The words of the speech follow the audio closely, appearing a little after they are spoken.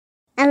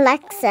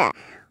Alexa,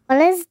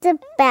 what is the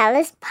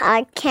baddest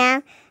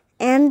podcast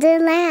in the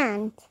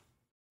land?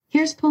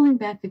 Here's Pulling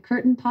Back the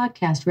Curtain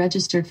podcast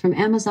registered from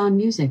Amazon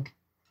Music.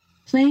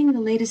 Playing the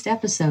latest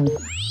episode.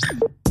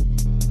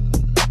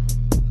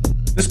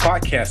 This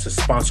podcast is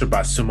sponsored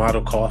by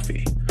Sumato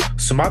Coffee.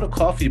 Sumato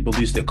Coffee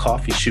believes that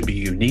coffee should be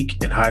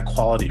unique and high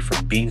quality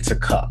from bean to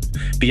cup.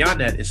 Beyond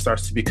that, it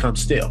starts to become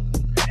stale.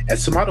 At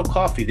Sumato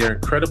Coffee, they're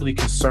incredibly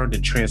concerned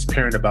and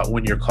transparent about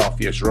when your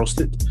coffee is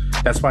roasted.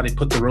 That's why they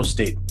put the roast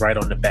date right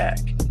on the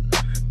bag.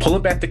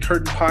 Pulling Back the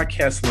Curtain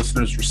podcast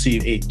listeners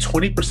receive a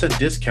 20%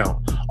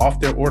 discount off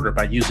their order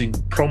by using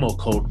promo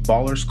code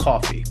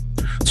BallersCoffee.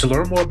 To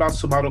learn more about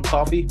Sumato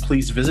Coffee,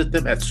 please visit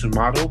them at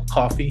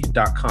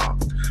sumatocoffee.com.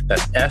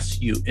 That's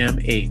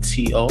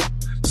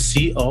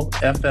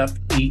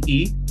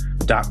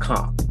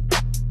SUMATOCOFFEE.com.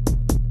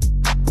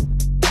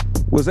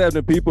 What's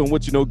happening, people, and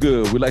what you know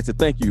good? We'd like to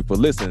thank you for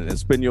listening and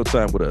spending your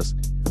time with us.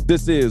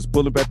 This is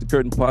Pulling Back the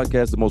Curtain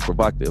podcast, the most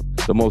provocative,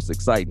 the most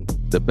exciting,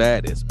 the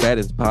baddest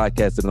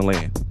podcast in the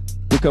land.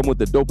 We come with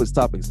the dopest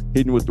topics,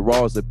 hitting with the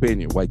rawest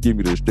opinion while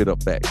giving you the straight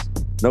up facts.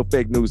 No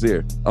fake news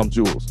here. I'm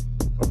Jules.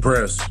 I'm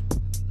Press.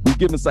 We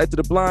give insight to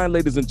the blind,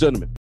 ladies and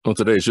gentlemen. On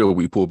today's show,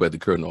 we pull back the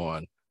curtain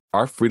on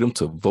our freedom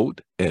to vote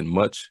and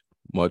much,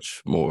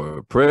 much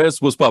more.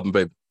 Press, what's popping,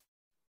 baby?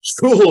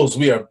 Jules,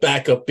 we are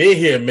back up in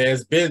here, man.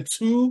 It's been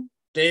too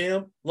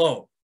damn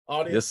long.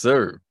 Audience, yes,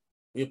 sir.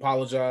 We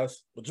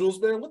apologize. But Jules,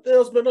 man, what the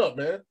hell's been up,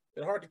 man?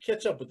 It's hard to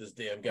catch up with this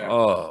damn guy.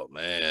 Oh,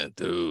 man,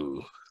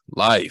 dude.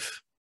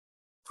 Life.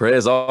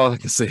 Prez, all I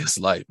can say is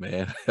life,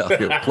 man. Out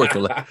here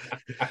working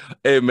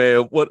Hey,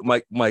 man, what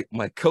my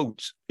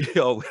coach, he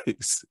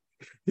always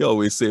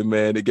said,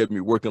 man, they get me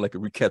working like a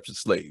recaptured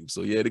slave.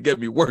 So, yeah, they get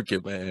me working,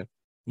 man.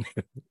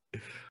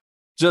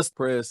 Just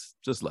Prez,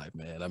 just life,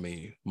 man. I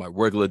mean, my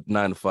regular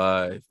 9 to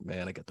 5,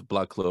 man, I got the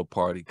block club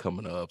party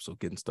coming up, so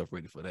getting stuff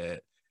ready for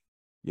that.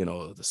 You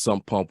know, the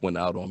sump pump went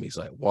out on me,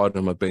 so I watered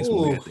in my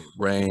basement. We had the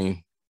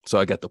rain, so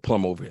I got the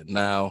plumber over here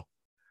now.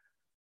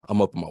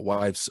 I'm up in my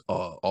wife's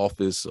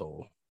office,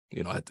 so,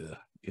 you know, I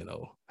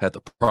had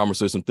to promise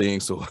her some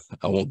things so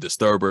I won't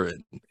disturb her.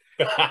 And,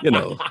 you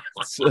know,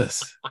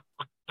 just,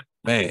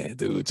 man,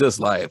 dude, just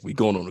life. We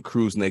going on a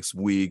cruise next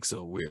week,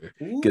 so we're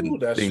getting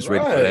things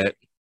ready for that.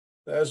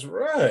 That's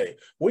right.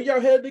 Where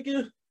y'all headed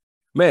again?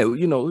 Man,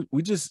 you know,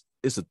 it's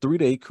a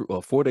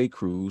 4-day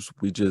cruise.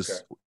 We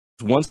just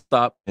one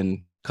stop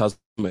in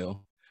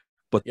Cozumel,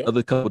 but the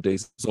other couple of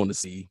days is on the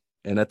sea,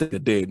 and I think a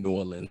day in New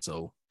Orleans.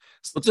 So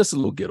just a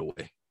little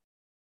getaway.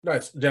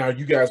 Nice. Now, are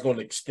you guys going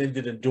to extend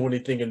it and do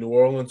anything in New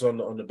Orleans on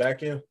the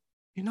back end?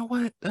 You know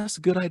what? That's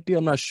a good idea.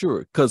 I'm not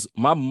sure, because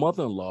my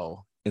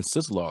mother-in-law and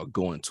sister-in-law are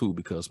going too,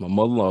 because my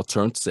mother-in-law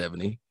turned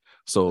 70.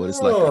 So it's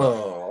like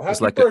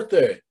happy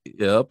birthday.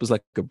 It's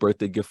like a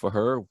birthday gift for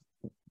her.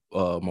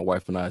 My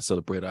wife and I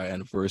celebrated our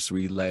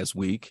anniversary last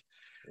week.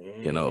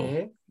 Mm-hmm. You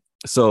know,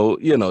 so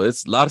you know,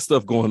 it's a lot of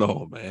stuff going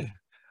on, man.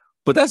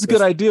 But that's a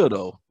good idea,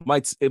 though.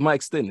 It might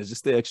extend it,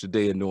 just the extra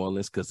day in New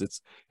Orleans,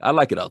 because I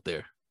like it out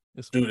there.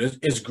 It's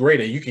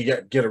great, and you can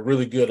get a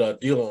really good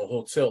deal on a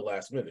hotel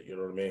last minute. You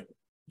know what I mean?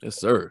 Yes,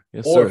 sir.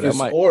 Yes, or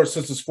sir. Or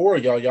since it's for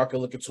y'all can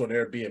look into an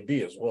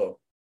Airbnb as well.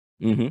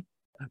 Mm-hmm.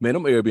 Man,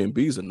 them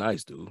Airbnbs are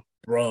nice, dude.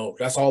 Bro,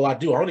 that's all I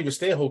do. I don't even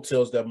stay in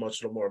hotels that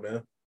much no more,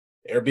 man.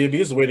 Airbnb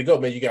is the way to go,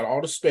 man. You got all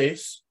the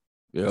space.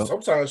 Yeah.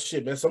 Sometimes,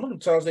 shit, man. Some of them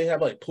times they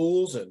have like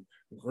pools and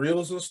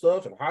grills and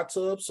stuff and hot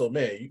tubs. So,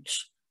 man,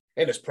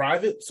 and it's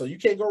private, so you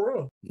can't go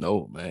wrong.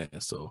 No, man.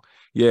 So,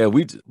 yeah,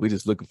 we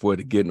just looking forward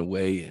to getting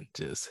away and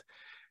just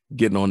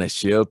getting on that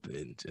ship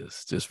and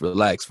just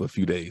relax for a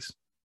few days.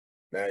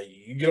 Now,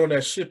 you get on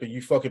that ship and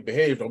you fucking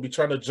behave. Don't be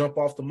trying to jump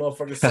off the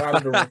motherfucking side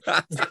of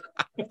the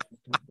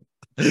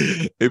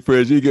Hey,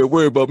 Fred, you get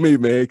worried about me,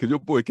 man, because your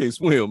boy can't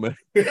swim, man.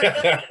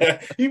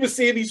 You been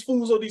seeing these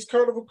fools on these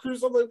Carnival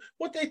cruises. I'm like,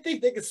 what they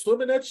think they can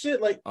swim in that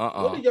shit? Like, what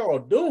are y'all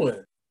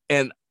doing?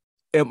 And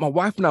my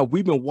wife and I,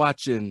 we've been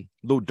watching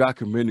little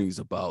documentaries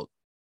about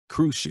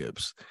cruise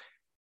ships,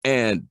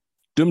 and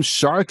them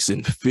sharks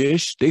and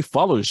fish, they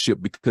follow the ship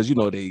because, you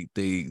know, they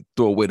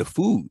throw away the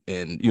food,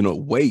 and, you know,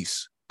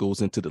 waste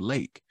goes into the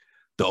lake,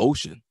 the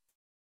ocean.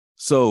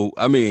 So,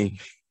 I mean,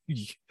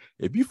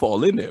 if you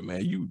fall in there,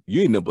 man,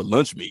 you ain't never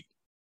lunch meat.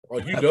 Oh,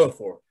 you done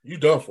for. You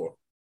done for.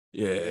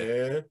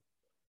 Yeah.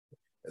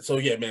 So,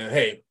 yeah, man,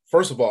 hey,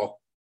 first of all,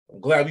 I'm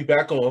glad we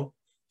back on.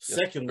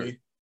 Secondly,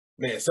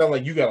 man, it sounds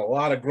like you got a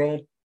lot of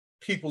grown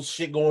people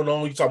shit going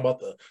on. You talking about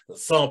the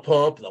sun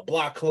pump, the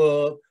block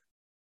club,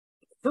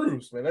 the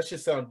cruise, man. That shit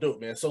sound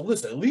dope, man. So,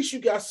 listen, at least you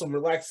got some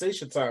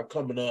relaxation time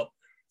coming up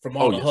from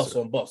all the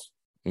hustle and bustle.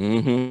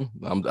 Mm-hmm.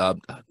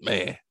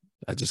 Man,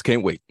 I just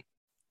can't wait.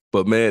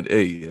 But man,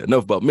 hey,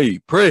 enough about me.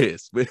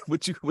 Prez, man,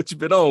 what you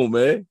been on,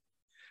 man?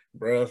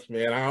 Bro,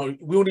 man,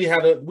 we don't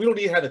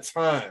even have the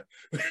time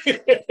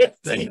to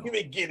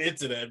even get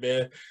into that,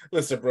 man.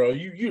 Listen, bro,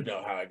 you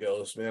know how it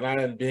goes, man. I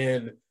done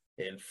been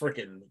in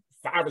freaking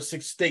 5 or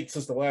 6 states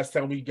since the last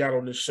time we got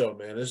on this show,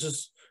 man. It's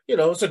just, you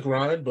know, it's a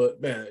grind,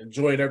 but man,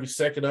 enjoying every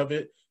second of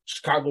it.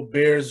 Chicago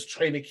Bears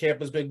training camp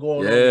has been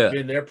going on. We've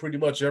been there pretty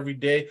much every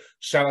day.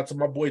 Shout out to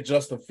my boy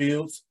Justin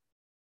Fields.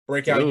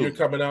 Breakout year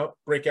coming out.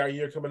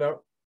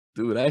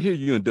 Dude, I hear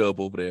you and Dub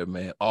over there,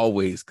 man.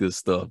 Always good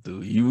stuff,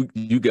 dude.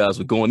 You guys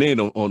were going in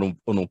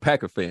on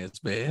Packer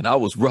fans, man. I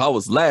was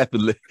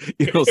laughing,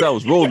 so I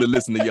was rolling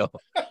listening to y'all.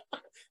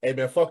 Hey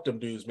man, fuck them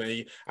dudes,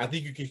 man. I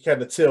think you can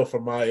kind of tell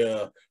from my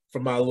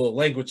little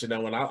language in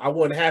that one. I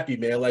wasn't happy,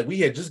 man. Like we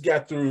had just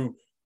got through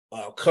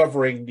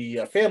covering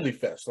the Family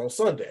Fest on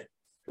Sunday.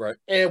 Right.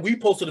 And we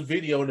posted a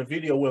video and the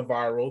video went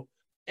viral.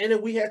 And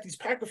then we had these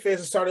Packer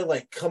fans that started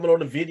like coming on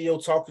the video,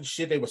 talking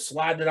shit. They were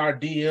sliding in our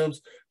DMs,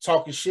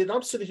 talking shit. And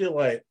I'm sitting here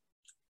like,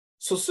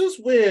 so since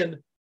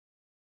when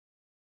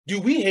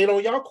do we hate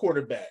on y'all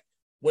quarterback?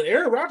 When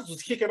Aaron Rodgers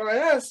was kicking our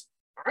ass,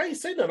 I ain't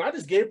say nothing. I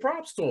just gave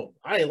props to him.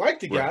 I ain't like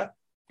the guy.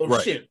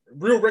 But shit,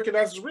 real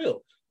recognizes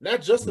real.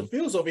 Not Justin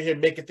Fields over here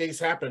making things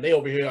happen. They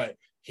over here like,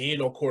 he ain't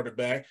no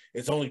quarterback.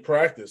 It's only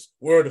practice.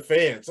 Where are the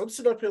fans? I'm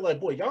sitting up here like,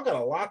 boy, y'all got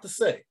a lot to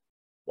say.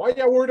 Why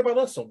y'all worried about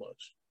us so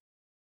much?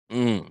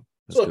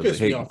 So it pissed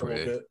me off a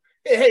little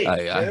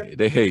bit.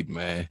 They hate,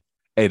 man.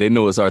 Hey, they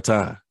know it's our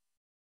time.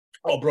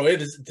 Oh, bro,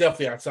 it is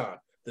definitely our time.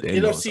 The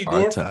NFC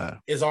North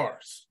is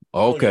ours.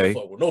 Okay.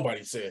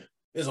 Nobody said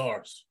it's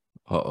ours.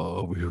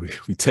 Uh-oh,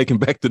 we taking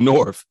back the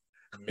North.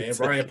 Man,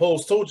 Brian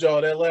Poles told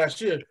y'all that last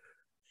year.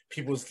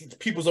 People's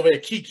over there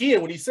kikiing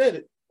when he said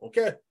it.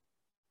 Okay.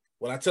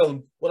 When I tell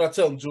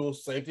him,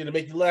 Jules, same thing to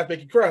make you laugh,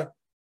 make you cry.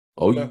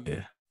 Oh,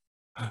 yeah.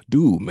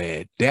 Dude,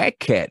 man, that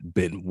cat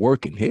been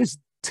working his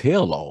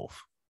tail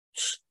off.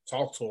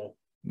 Talk to him.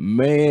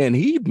 Man,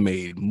 he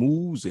made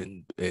moves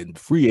and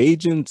free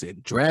agents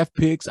and draft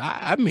picks.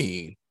 I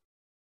mean,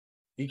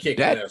 he kicked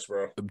ass,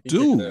 bro.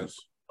 Dude,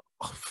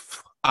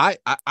 I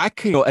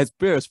can't. As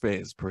Bears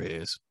fans,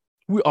 Perez,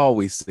 we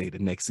always say the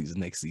next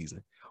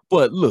season.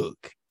 But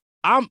look,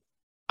 I'm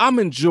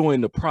enjoying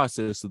the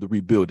process of the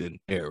rebuilding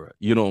era.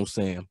 You know what I'm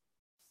saying?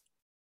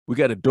 We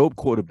got a dope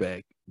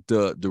quarterback.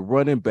 The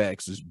running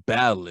backs is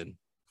battling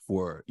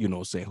for,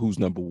 saying who's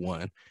number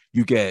one.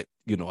 You got,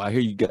 I hear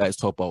you guys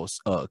talk about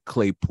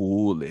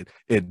Claypool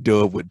and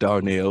Dove with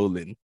Darnell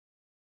and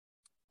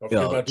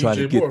trying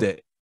to get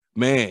that,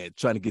 man,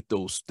 trying to get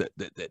those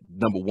that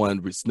number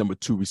one, number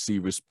two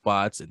receiver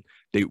spots, and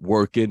they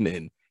working,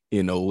 and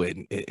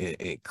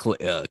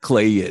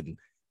Clay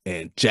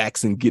and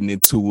Jackson getting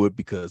into it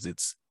because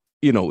it's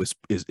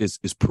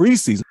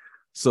preseason.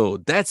 So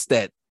that's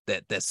that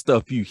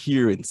stuff you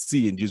hear and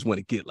see, and you just want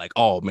to get like,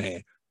 oh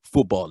man,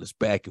 football is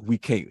back, and we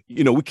can't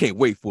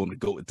wait for him to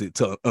go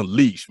to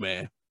unleash,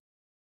 man.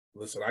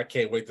 Listen, I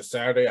can't wait to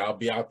Saturday. I'll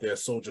be out there at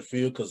Soldier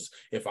Field, because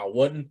if I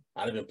wasn't,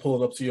 I'd have been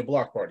pulling up to your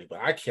block party. But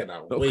I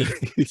cannot wait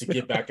to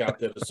get back out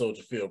there to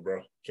Soldier Field,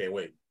 bro. Can't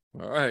wait.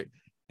 All right.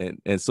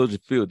 And Soldier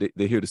Field,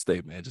 they're here to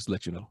stay, man. Just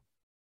let you know.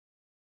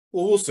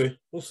 Well, we'll see.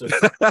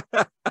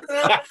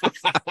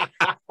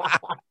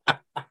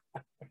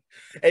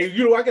 Hey,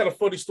 I got a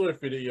funny story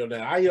for you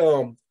now.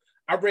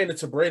 I ran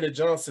into Brandon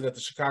Johnson at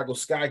the Chicago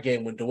Sky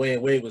game when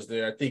Dwayne Wade was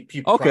there. I think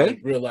people probably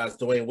realize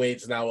Dwayne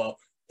Wade's now a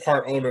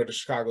part owner of the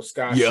Chicago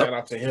Sky. Yep. Shout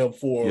out to him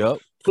for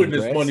putting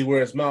his money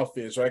where his mouth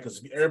is, right?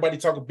 Because everybody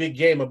talk a big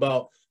game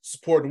about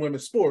supporting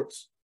women's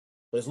sports,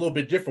 but it's a little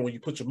bit different when you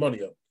put your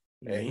money up.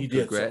 And he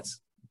did. Congrats. So.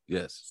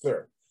 Yes,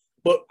 sir.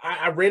 But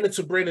I ran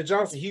into Brandon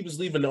Johnson. He was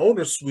leaving the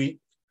owner's suite,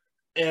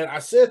 and I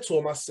said to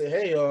him, I said,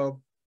 hey,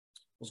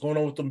 what's going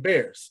on with them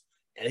Bears?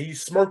 And he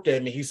smirked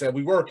at me. He said,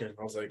 we working.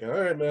 I was like, all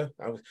right, man.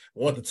 I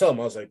wanted to tell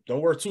him. I was like,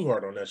 don't work too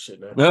hard on that shit,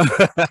 man.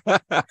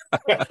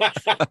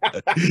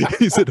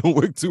 He said, don't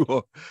work too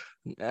hard.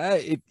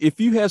 If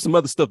you have some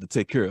other stuff to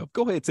take care of,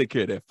 go ahead and take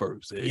care of that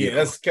first. Yeah,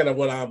 that's kind of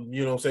what I'm,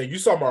 what I'm saying. You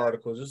saw my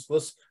article.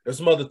 There's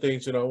some other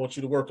things, I want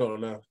you to work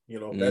on now.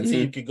 That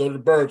team can go to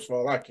the burbs for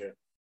all I care.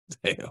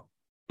 Damn.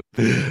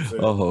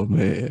 Oh,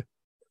 man.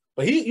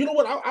 But he, you know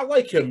what? I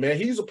like him, man.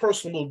 He's a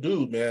personable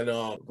dude, man.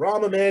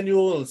 Rahm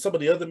Emanuel and some of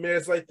the other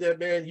mayors like that,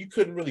 man, you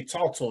couldn't really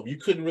talk to him. You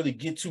couldn't really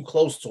get too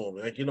close to him.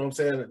 Like, you know what I'm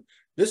saying? And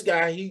this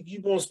guy, he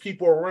wants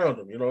people around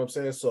him, you know what I'm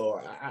saying? So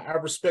I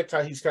respect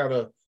how he's kind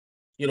of,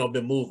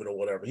 been moving or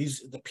whatever.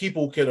 The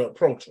people can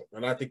approach him.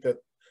 And I think that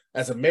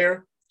as a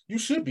mayor, you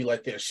should be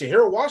like that. Shit,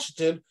 Harold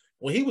Washington,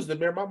 when he was the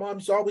mayor, my mom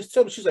used to always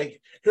tell me, she's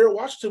like, Harold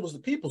Washington was the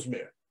people's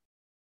mayor.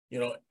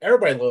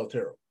 Everybody loved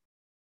Harold.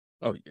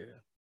 Oh, yeah.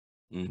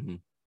 Mm-hmm.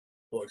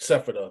 Well,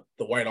 except for the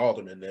white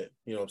aldermen that,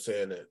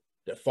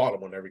 that fought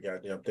him on every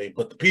goddamn thing.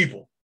 But the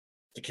people,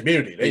 the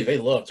community, they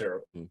loved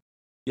Harold.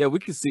 Yeah, we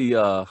can see.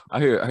 I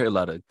hear a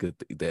lot of good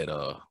that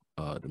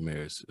the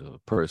mayor's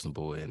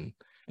personable, and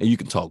you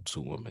can talk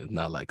to him. It's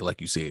not like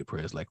you said,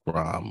 Press, like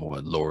Rahm or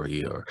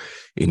Lori or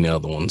any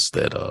other ones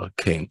that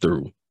came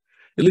through.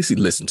 At least he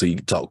listened to you,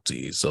 talk to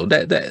you. So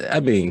that I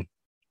mean,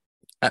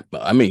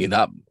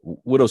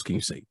 what else can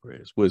you say,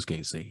 Press? What else can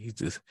you say? He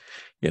just,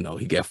 he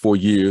got 4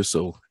 years,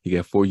 so he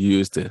got 4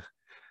 years to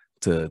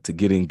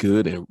get in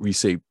good and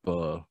reshape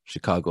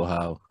Chicago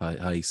how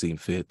he seen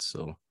fit.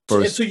 So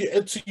first,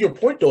 and to your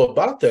point though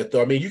about that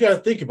though, I mean, you got to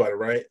think about it,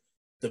 right?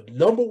 The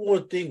number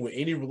one thing with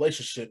any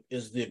relationship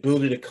is the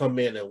ability to come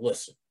in and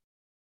listen.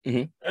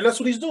 And that's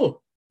what he's doing.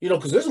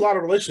 Because there's a lot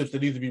of relationships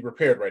that need to be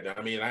repaired right now.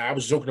 I mean, I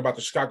was joking about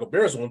the Chicago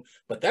Bears one,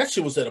 but that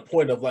shit was at a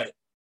point of like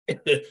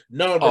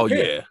non-repair. Oh,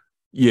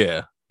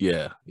 yeah.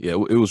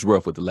 It was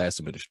rough with the last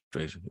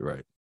administration. You're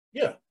right.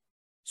 Yeah.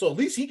 So at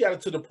least he got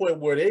it to the point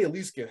where they at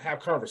least can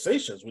have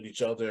conversations with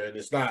each other and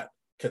it's not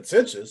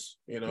contentious,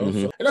 So,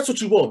 and that's what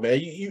you want, man.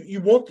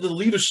 You want the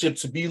leadership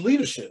to be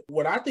leadership.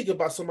 When I think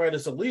about somebody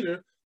that's a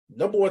leader,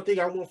 number one thing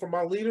I want from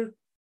my leader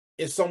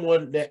is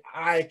someone that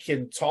I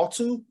can talk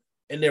to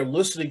and they're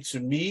listening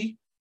to me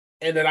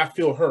and that I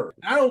feel heard.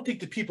 I don't think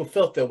the people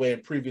felt that way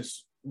in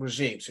previous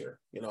regimes here,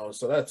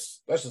 so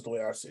that's just the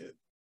way I see it.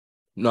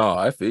 No,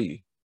 I feel you.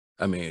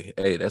 I mean,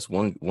 hey, that's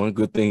one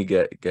good thing he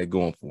got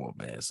going for him,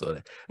 man. So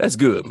that's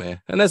good, man.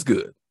 And that's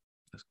good.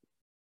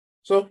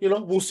 So,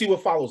 we'll see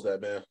what follows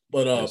that, man.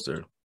 But yes,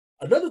 sir.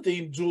 Another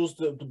thing, Jules,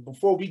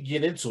 before we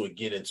get into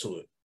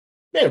it.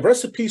 Man,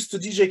 rest in peace to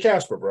DJ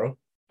Casper, bro.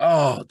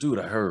 Oh, dude,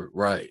 I heard,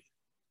 right.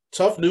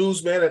 Tough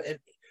news, man. And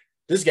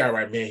this guy,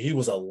 right, man, he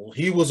was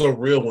a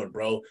real one,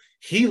 bro.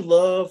 He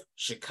loved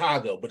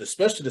Chicago, but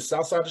especially the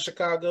south side of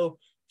Chicago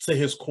to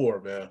his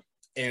core, man.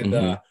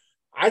 And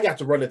I got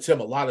to run into him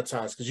a lot of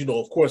times because,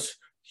 of course,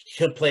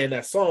 him playing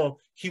that song,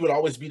 he would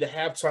always be the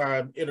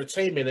halftime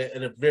entertainment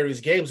in the various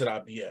games that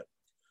I'd be at.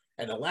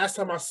 And the last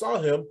time I saw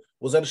him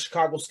was at a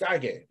Chicago Sky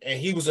game. And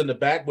he was in the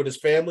back with his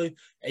family.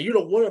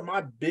 And, one of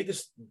my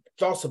biggest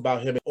thoughts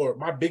about him, or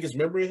my biggest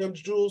memory of him,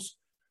 Jules,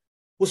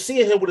 was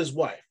seeing him with his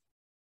wife,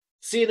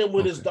 seeing him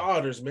with his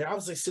daughters, man. I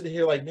was like sitting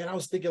here like, man, I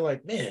was thinking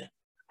like, man,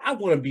 I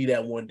want to be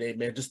that one day,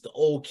 man. Just the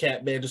old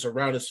cat, man, just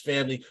around his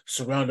family,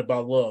 surrounded by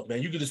love,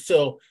 man. You could just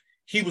tell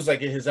he was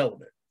like in his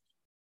element.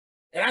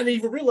 And I didn't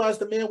even realize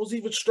the man was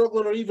even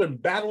struggling or even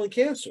battling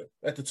cancer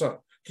at the time.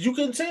 Because you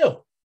couldn't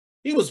tell.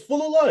 He was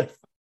full of life.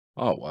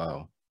 Oh,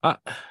 wow. I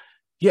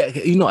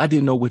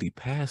didn't know what he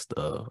passed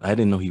of. I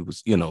didn't know he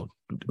was,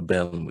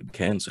 battling with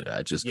cancer.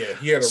 I just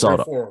he had a rare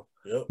form.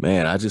 Yep.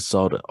 Man, I just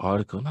saw the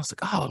article and I was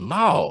like, oh,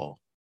 no.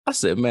 I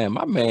said, man,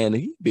 my man,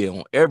 he be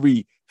on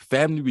every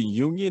family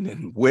reunion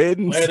and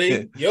weddings.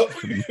 Yep.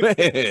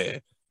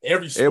 Man.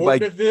 Every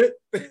sporting event.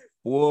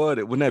 Boy,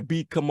 when that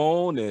beat come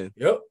on and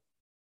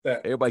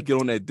everybody get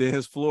on that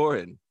dance floor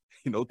and,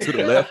 to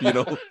the left, You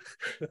know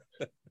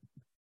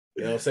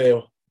what I'm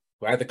saying?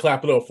 I had to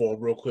clap it up for him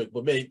real quick.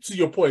 But, man, to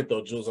your point,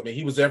 though, Jules, I mean,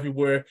 he was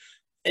everywhere.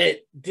 And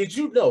did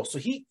you know? So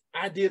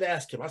I did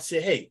ask him. I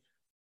said, hey,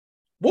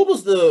 what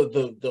was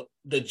the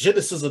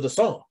genesis of the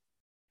song?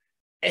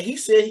 And he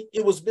said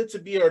it was meant to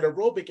be an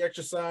aerobic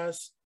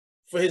exercise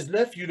for his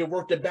nephew that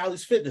worked at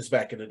Bally's Fitness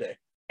back in the day.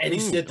 And he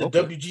said the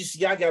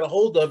WGCI got a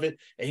hold of it,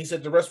 and he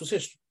said the rest was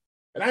history.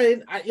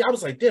 And I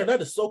was like, damn,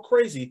 that is so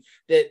crazy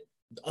that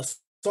a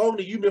song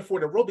that you meant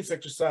for an aerobics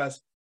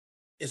exercise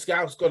is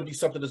going to be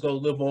something that's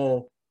going to live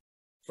on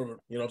from,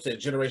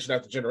 generation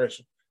after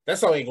generation. That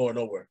song ain't going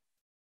nowhere.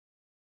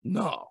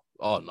 No.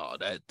 Oh, no,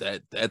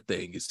 that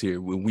thing is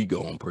here when we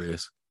go on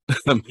press.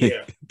 I mean,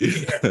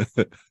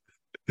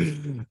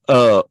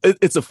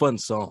 it's a fun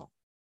song.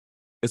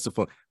 It's a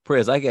fun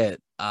press.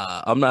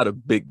 I'm not a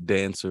big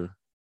dancer.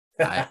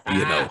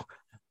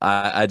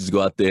 I just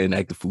go out there and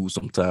act the fool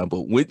sometime.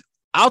 But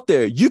out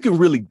there, you can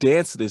really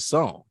dance to this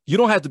song. You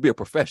don't have to be a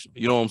professional.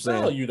 You know what I'm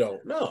saying? No, you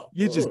don't. No.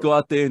 You just go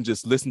out there and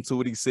just listen to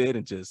what he said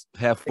and just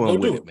have fun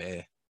with it,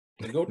 man.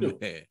 And go do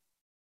it.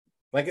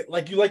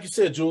 Like you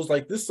said, Jules,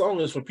 like this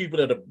song is for people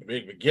that are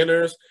big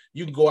beginners.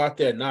 You can go out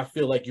there and not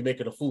feel like you're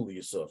making a fool of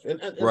yourself.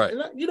 And right.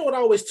 And you know what I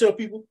always tell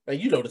people, and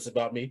you know this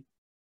about me.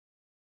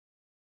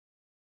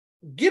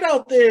 Get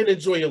out there and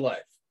enjoy your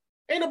life.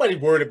 Ain't nobody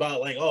worried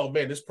about like, oh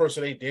man, this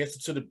person ain't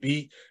dancing to the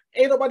beat.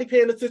 Ain't nobody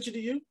paying attention to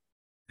you.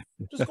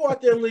 Just go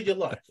out there and live your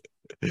life.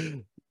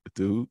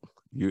 Dude,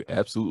 you're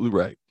absolutely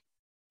right.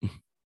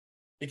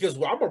 Because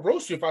I'm gonna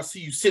roast you if I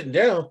see you sitting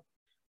down.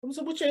 I'm gonna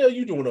say, what the hell are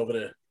you doing over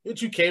there?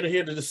 Didn't you came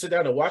here to just sit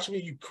down and watch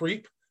me, you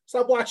creep?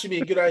 Stop watching me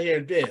and get out here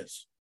and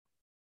dance.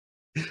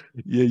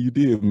 Yeah, you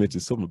did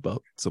mention something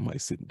about somebody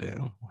sitting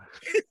down.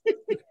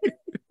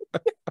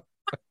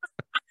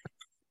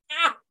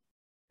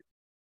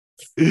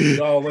 I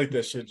don't like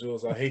that shit,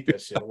 Jules. I hate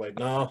that shit. I'm like,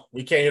 nah,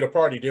 we can't hit a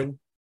party, dude.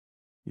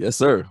 Yes,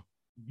 sir.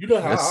 You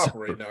know how I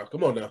operate now.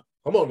 Come on now.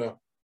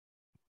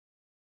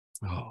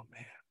 Oh,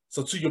 man.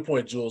 So to your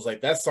point, Jules,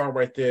 like that song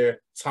right there,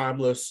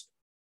 timeless.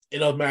 It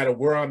doesn't matter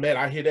where I'm at.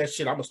 I hear that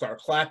shit. I'm going to start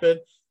clapping.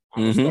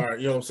 I'm going to start,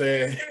 you know what I'm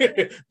saying,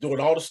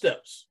 doing all the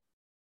steps.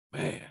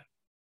 Man.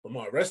 Come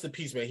on, rest in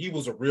peace, man. He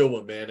was a real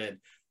one, man. And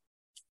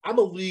I'm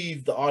going to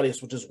leave the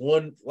audience with just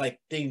one like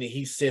thing that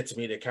he said to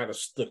me that kind of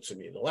stuck to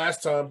me. The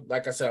last time,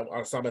 like I said,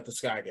 I saw him at the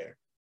Sky game.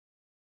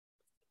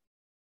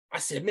 I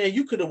said, man,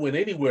 you could have went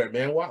anywhere,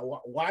 man.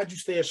 Why'd you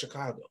stay in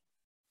Chicago?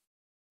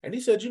 And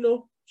he said,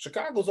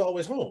 Chicago's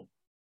always home.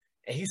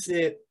 And he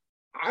said,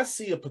 I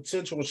see a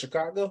potential in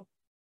Chicago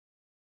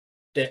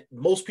that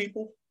most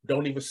people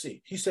don't even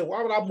see. He said,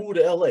 why would I move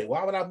to LA?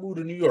 Why would I move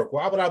to New York?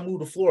 Why would I move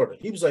to Florida?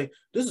 He was like,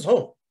 this is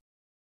home.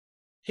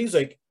 He's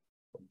like,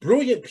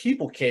 brilliant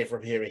people came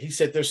from here. And he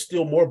said, there's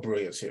still more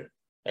brilliance here.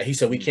 And he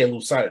said, we can't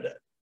lose sight of that.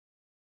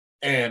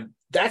 And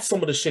that's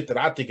some of the shit that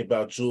I think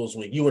about, Jules,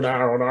 when you and I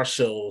are on our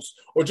shows,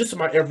 or just in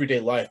my everyday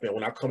life, man,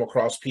 when I come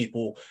across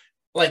people,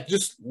 like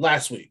just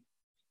last week,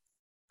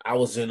 I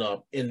was in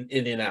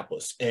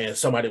Indianapolis, and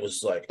somebody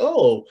was like,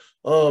 "Oh,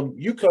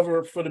 you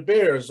cover for the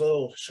Bears?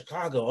 Oh,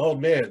 Chicago. Oh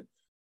man,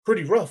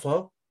 pretty rough,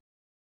 huh?"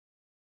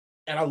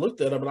 And I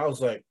looked at him and I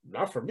was like,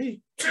 "Not for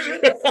me."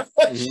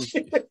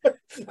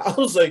 I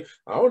was like,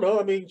 "I don't know.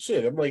 I mean,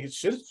 shit." I'm like,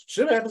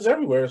 shit happens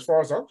everywhere as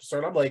far as I'm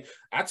concerned. I'm like,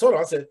 I told him,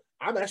 I said,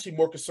 I'm actually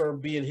more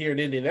concerned being here in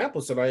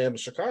Indianapolis than I am in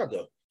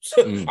Chicago.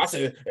 I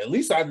said, at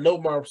least I know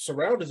my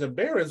surroundings and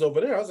bearings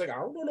over there. I was like, I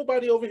don't know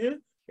nobody over here.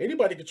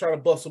 Anybody can try to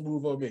bust a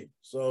move on me.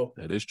 So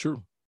that is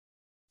true.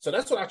 So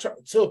that's what I try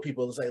to tell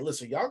people, is like,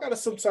 listen, y'all got to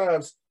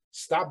sometimes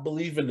stop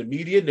believing the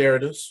media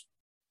narratives,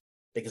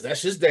 because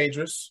that's just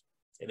dangerous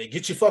and they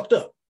get you fucked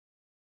up.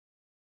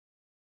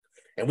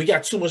 And we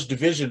got too much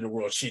division in the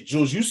world. Shit,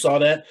 Jules, you saw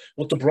that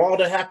with the brawl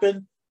that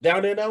happened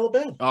down there in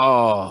Alabama.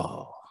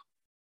 Oh,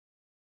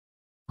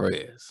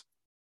 prayers.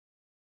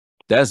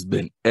 That's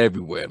been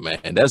everywhere, man.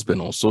 That's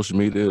been on social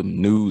media,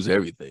 news,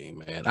 everything,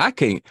 man. I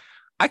can't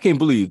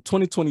believe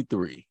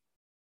 2023,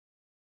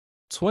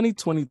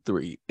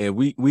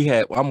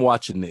 and I'm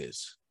watching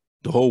this.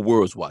 The whole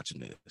world's watching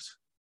this.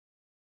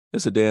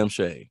 It's a damn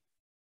shame.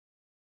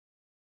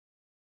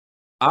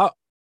 I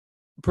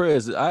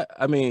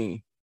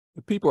mean,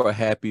 people are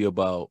happy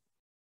about,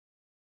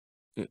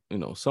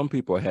 some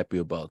people are happy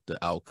about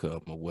the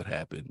outcome of what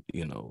happened,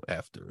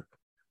 after.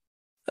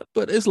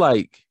 But it's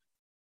like,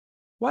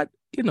 what,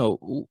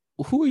 who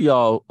are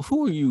y'all?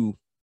 Who are you?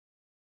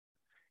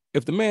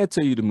 If the man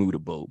tell you to move the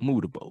boat,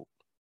 move the boat.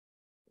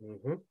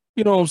 Mm-hmm.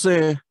 You know what I'm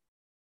saying?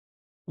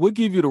 We'll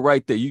give you the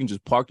right there. You can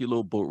just park your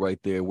little boat right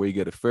there where you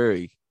get a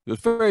ferry. The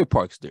ferry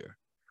parks there.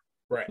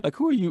 Right. Like,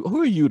 who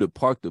are you to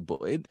park the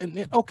boat?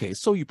 And okay,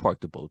 so you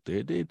park the boat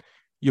there. Then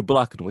you're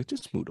blocking the way.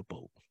 Just move the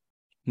boat.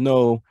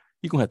 No,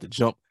 you're going to have to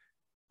jump.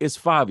 It's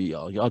 5 of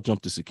y'all. Y'all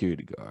jump the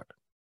security guard.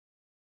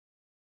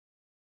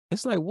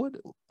 It's like, what?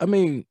 I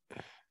mean,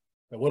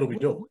 what are we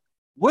doing?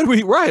 What are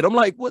we, right? I'm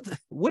like, what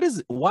is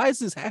it? Why is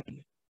this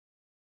happening?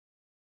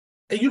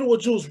 And you know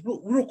what, Jules,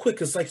 real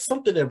quick, it's like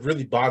something that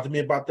really bothered me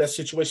about that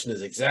situation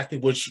is exactly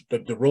what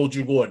the road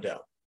you're going down.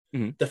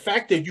 Mm-hmm. The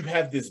fact that you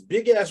have this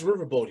big-ass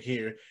riverboat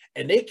here,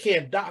 and they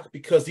can't dock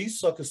because these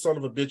sucker son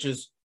of a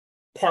bitches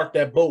parked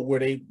that boat where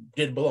they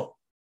didn't belong.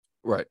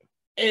 Right.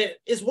 And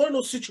it's one of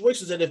those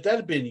situations that if that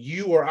had been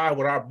you or I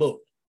with our boat,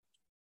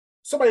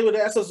 somebody would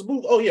ask us to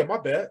move. Oh, yeah, my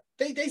bad.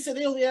 They said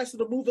they only asked us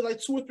to move it like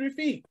 2 or 3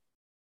 feet.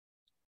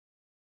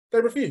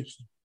 They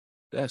refused.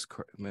 That's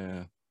correct,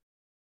 man.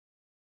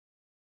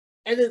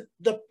 And then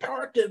the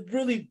part that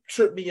really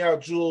tripped me out,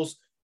 Jules,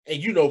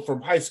 and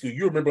from high school,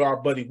 you remember our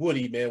buddy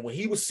Woody, man, when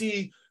he would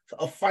see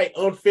a fight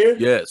unfair.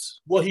 Yes.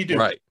 What he do?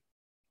 Right.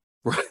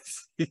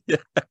 Yeah.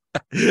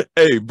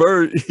 Hey,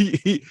 Bird,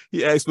 he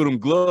asked for them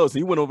gloves.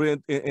 He went over there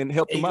and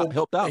helped him out.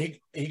 Helped out.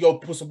 He go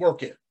put some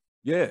work in.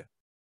 Yeah.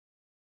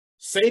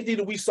 Same thing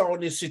that we saw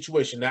in this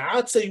situation. Now,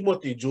 I'll tell you one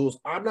thing, Jules.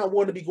 I'm not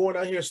one to be going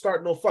out here and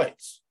starting no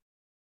fights.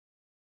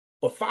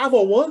 But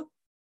 5-on-1?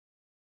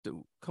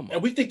 Dude, come on.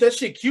 And we think that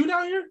shit cute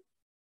out here?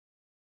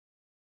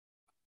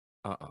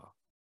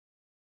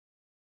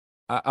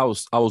 I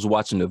was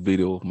watching the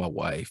video of my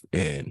wife,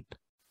 and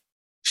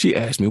she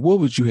asked me, what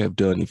would you have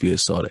done if you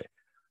had saw that?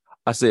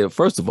 I said,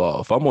 first of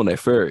all, if I'm on that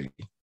ferry,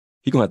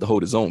 he gonna have to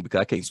hold his own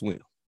because I can't swim.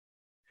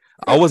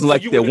 I wasn't so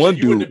like that one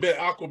dude. You wouldn't have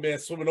been Aquaman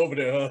swimming over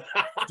there,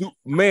 huh? Dude,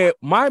 man,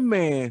 my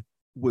man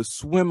was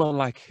swimming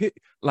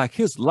like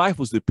his life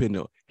was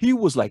dependent on. He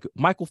was like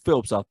Michael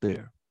Phelps out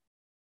there.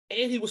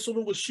 And he was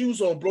swimming with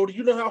shoes on, bro. Do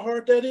you know how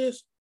hard that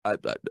is?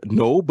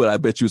 No, but I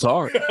bet you it's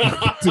hard.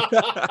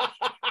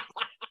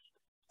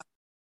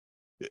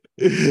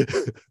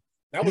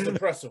 That was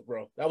impressive,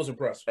 bro. That was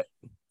impressive.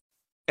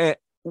 And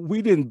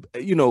we didn't,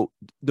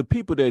 the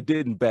people that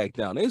didn't back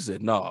down, they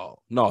said, no,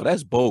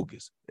 that's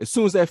bogus. As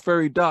soon as that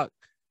ferry docked,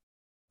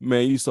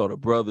 man, you saw the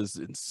brothers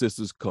and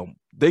sisters come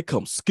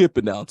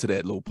skipping down to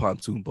that little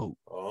pontoon boat.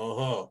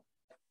 Uh-huh.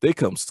 They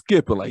come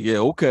skipping like, yeah,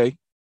 okay.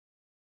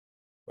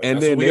 But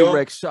and then they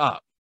wreck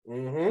shop.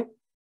 Mm-hmm.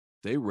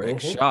 They wreck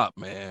shop,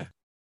 man.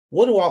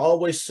 What do I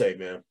always say,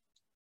 man?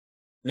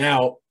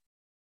 Now,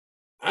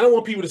 I don't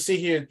want people to sit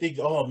here and think,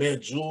 oh,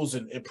 man, Jules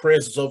and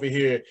Prez is over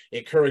here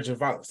encouraging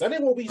violence. That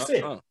ain't what we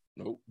saying.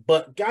 Nope.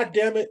 But, God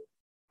damn it,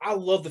 I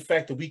love the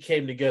fact that we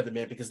came together,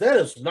 man, because that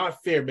is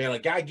not fair, man. A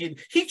guy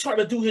he trying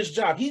to do his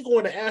job. He's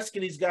going to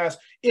asking these guys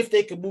if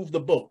they can move the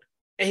boat,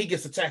 and he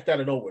gets attacked out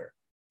of nowhere.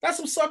 That's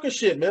some sucker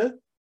shit, man.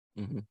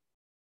 Mm-hmm.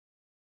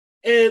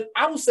 And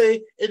I would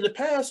say in the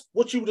past,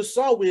 what you would have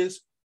saw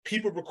is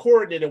people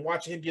recording it and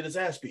watching him get his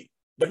ass beat.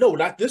 But no,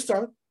 not this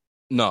time.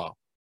 No.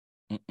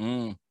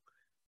 Mm-mm.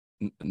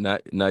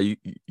 Now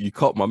you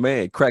caught my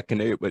man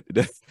cracking everybody.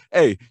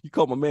 Hey, you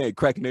caught my man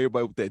cracking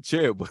everybody with that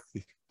chair, but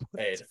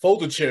hey, the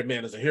folding chair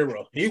man is a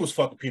hero. He was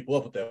fucking people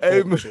up with that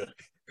folding chair.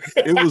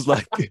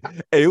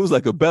 It was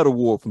like a battle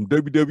war from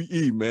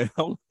WWE, man.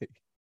 I'm like,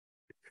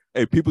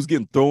 hey, people's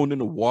getting thrown in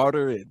the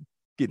water and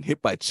getting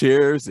hit by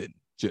chairs and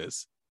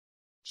just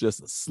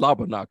just a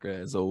slobber knocker,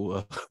 as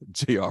old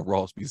J.R.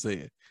 Ross be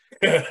saying.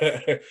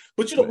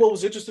 But you know what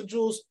was interesting,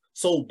 Jules?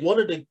 So one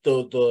of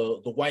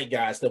the white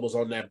guys that was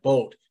on that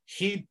boat,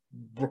 he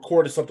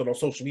recorded something on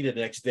social media the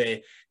next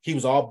day. He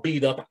was all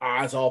beat up,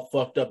 eyes all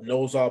fucked up,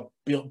 nose all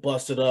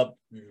busted up,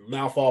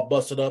 mouth all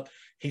busted up.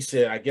 He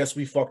said, I guess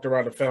we fucked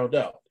around and found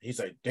out. He's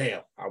like,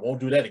 damn, I won't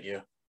do that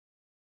again.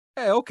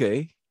 Hey,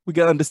 okay. We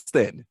got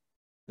understanding.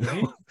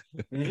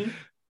 Mm-hmm.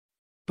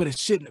 But it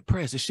shouldn't have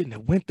pressed. It shouldn't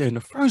have went there in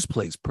the first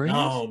place, Press.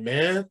 No,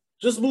 man.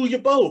 Just move your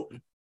boat.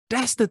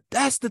 That's the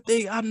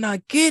thing I'm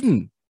not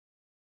getting.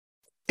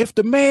 If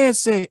the man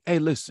say, hey,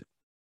 listen,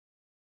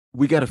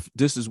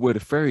 this is where the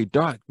ferry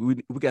dock. We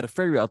got a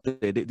ferry out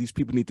there that these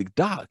people need to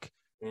dock.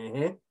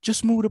 Mm-hmm.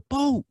 Just move the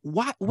boat.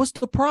 What's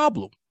the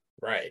problem?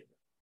 Right.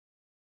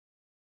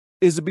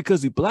 Is it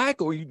because he's black,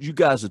 or you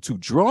guys are too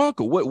drunk,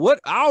 or what?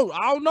 I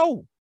don't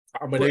know.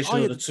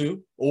 Combination of the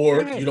two.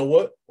 Or you know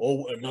what?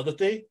 Or another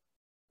thing,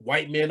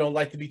 white men don't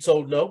like to be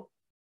told no.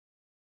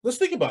 Let's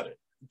think about it.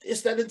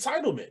 It's that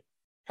entitlement.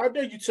 How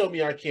dare you tell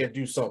me I can't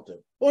do something?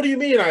 What do you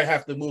mean I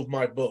have to move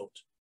my boat?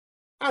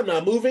 I'm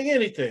not moving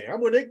anything. I'm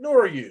going to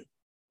ignore you.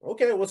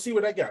 Okay, we'll see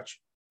what I got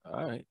you.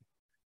 All right.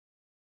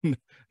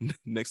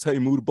 Next time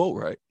you move the boat,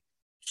 right?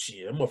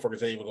 Shit, them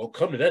motherfuckers ain't even going to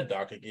come to that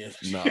dock again.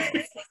 No.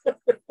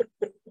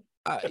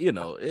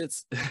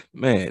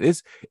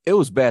 It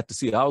was bad to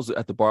see. I was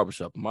at the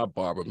barbershop. My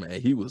barber, man,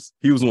 he was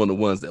one of the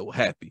ones that were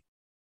happy.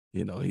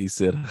 You know, he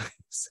said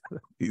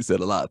a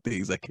lot of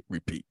things I can't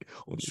repeat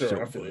on the show.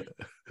 I feel it.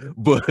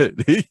 But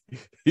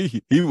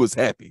he was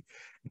happy.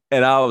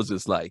 And I was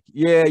just like,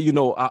 yeah, you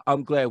know,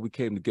 I'm glad we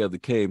came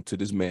to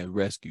this man's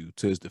rescue,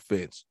 to his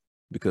defense,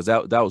 because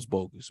that was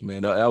bogus,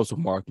 man. That was a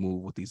mark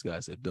move what these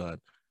guys have done.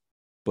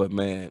 But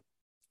man,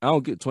 I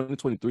don't get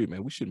 2023,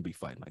 man. We shouldn't be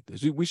fighting like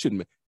this. We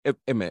shouldn't.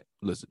 Hey, man,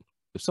 listen.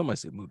 If somebody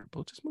said move the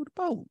boat, just move the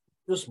boat.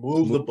 Just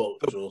move the boat,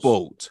 Jules.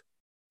 Boat.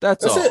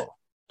 That's all. It.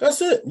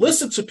 That's it.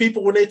 Listen to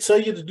people when they tell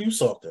you to do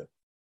something.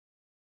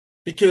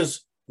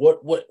 Because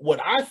what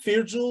I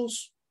fear,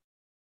 Jules,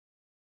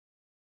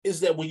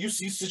 is that when you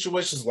see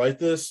situations like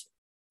this,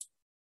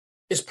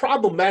 it's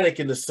problematic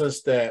in the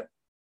sense that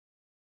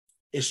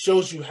it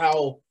shows you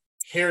how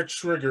hair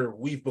trigger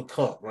we've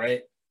become,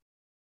 right?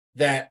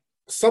 That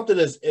something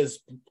as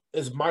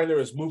minor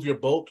as move your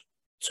boat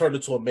turned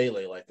into a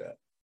melee like that.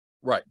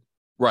 Right.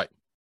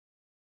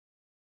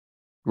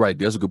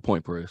 That's a good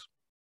point, Perez.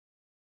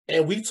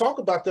 And we talk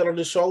about that on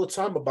this show all the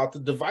time, about the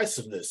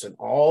divisiveness and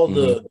all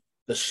the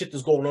shit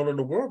that's going on in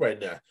the world right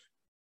now.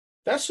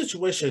 That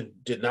situation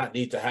did not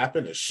need to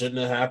happen. It shouldn't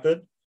have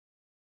happened.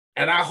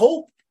 And I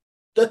hope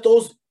that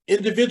those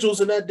individuals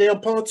in that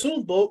damn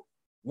pontoon boat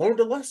learned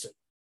a lesson.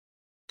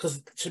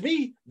 Because to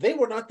me, they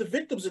were not the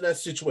victims in that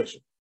situation.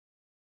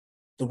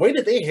 The way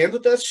that they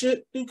handled that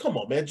shit, dude, come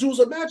on, man. Jules,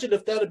 imagine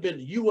if that had been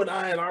you and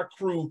I and our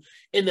crew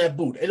in that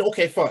boat. And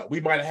okay, fine,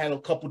 we might have had a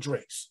couple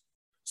drinks.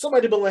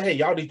 Somebody been like, hey,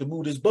 y'all need to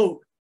move this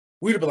boat.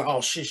 We'd have been like, oh,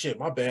 shit,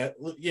 my bad.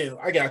 Yeah,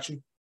 I got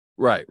you.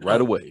 Right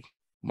away.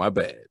 My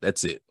bad.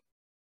 That's it.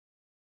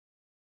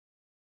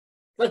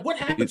 Like, what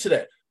happened to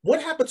that?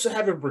 What happened to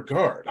having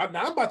regard? I'm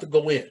about to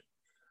go in.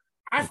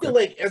 I feel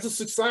like as a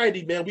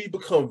society, man, we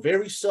become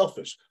very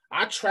selfish.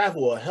 I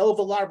travel a hell of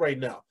a lot right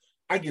now.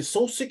 I get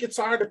so sick and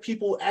tired of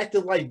people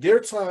acting like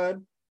their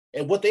time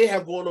and what they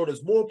have going on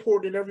is more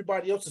important than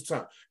everybody else's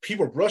time.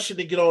 People rushing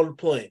to get on the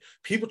plane.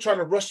 People trying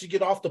to rush to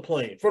get off the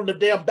plane from the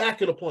damn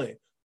back of the plane.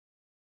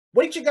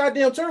 Wait your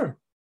goddamn turn.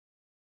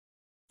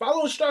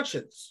 Follow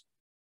instructions.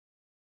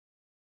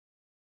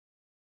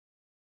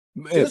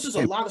 Man, so this is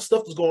a lot of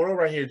stuff that's going on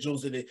right here,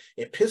 Jules, and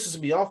it pisses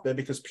me off, man,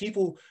 because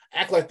people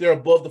act like they're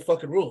above the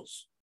fucking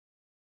rules.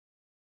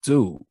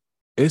 Dude,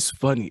 it's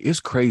funny.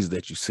 It's crazy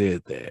that you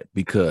said that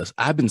because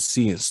I've been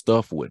seeing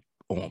stuff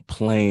on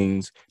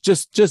planes,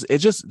 just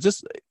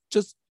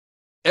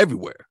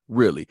everywhere,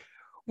 really,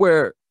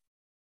 where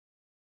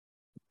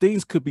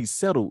things could be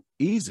settled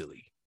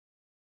easily.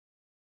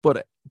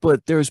 But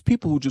there's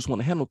people who just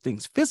want to handle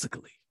things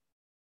physically.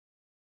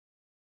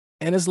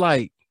 And it's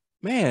like,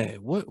 man,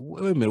 wait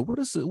a minute,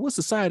 what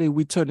society are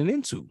we turning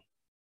into?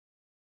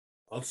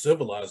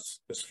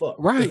 Uncivilized as fuck.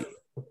 Right.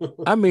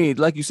 I mean,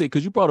 like you said,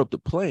 because you brought up the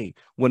plane.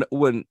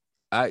 When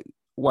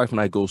wife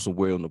and I go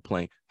somewhere on the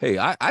plane, hey,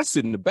 I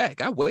sit in the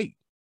back, I wait.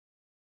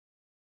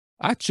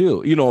 I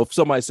chill. You know, if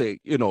somebody say,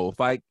 you know,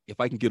 if I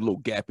can get a little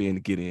gap in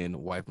to get in, the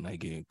wife and I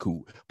get in,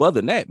 cool. But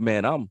other than that,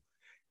 man,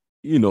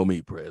 you know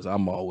me, Prez,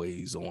 I'm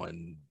always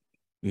on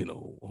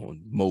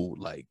mode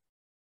like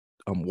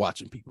I'm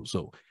watching people.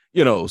 So,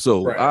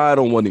 right. I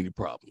don't want any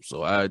problems.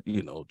 So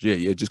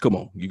just come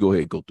on. You go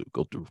ahead, go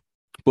through.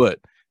 But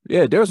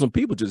yeah, there's some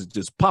people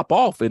just pop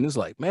off and it's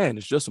like, man,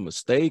 it's just a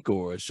mistake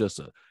or it's just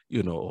a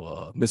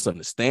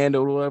misunderstanding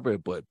or whatever.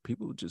 But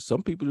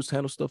some people just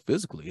handle stuff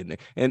physically.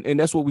 And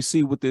that's what we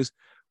see with this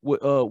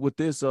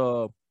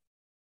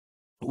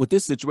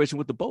situation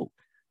with the boat.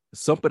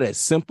 Something that's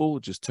simple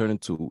just turned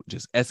into,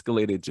 just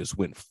escalated, just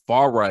went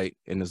far right.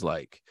 And it's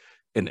like,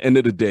 at the end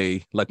of the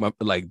day,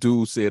 like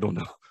dude said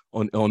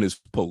on his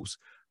post,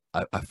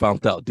 I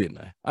found out, didn't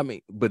I? I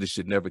mean, but it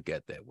should never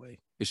get that way.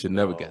 It should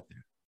never get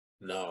there.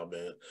 No,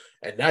 man.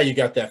 And now you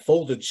got that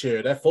folding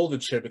chair. That folding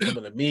chair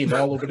becoming a meme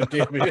all over the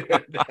damn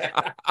internet.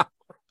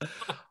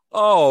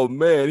 Oh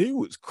man, he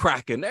was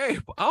cracking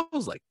everybody. I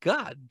was like,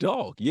 God,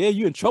 dog, yeah,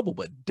 you in trouble,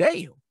 but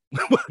damn.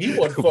 He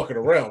wasn't fucking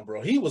around,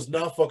 bro. He was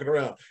not fucking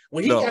around.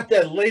 When he got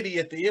that lady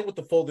at the end with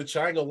the folded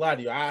chair, I ain't gonna lie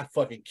to you, I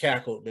fucking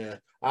cackled, man.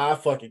 I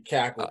fucking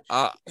cackled.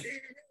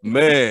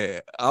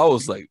 Man, I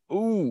was like,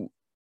 ooh.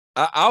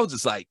 I was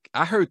just like,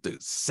 I heard the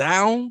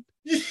sound,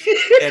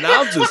 and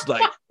I'm just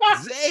like,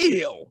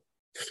 damn.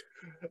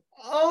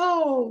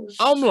 Oh,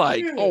 I'm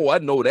like, oh, I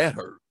know that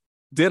hurt.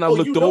 Then I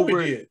looked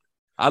over.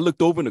 I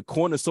looked over in the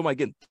corner, somebody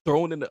getting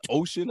thrown in the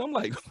ocean. I'm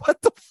like, what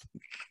the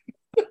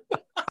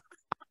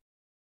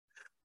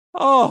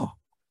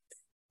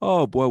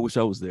Oh boy, I wish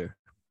I was there.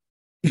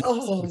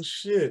 Oh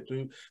shit,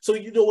 dude. So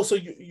you know what? So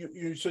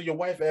so your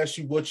wife asked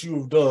you what you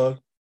have done.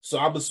 So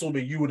I'm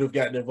assuming you would have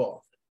gotten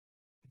involved.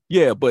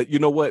 Yeah, but you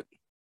know what?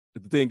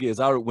 The thing is,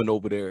 I went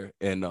over there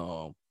and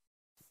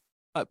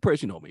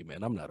Press, you know me,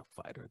 man. I'm not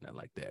a fighter or nothing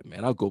like that,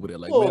 man. I'll go over there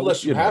like, well, man,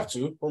 unless you have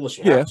to. Unless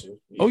you have to.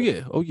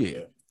 Yeah. Oh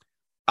yeah.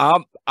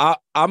 I'm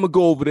gonna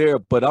go over there,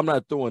 but I'm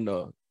not throwing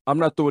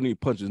any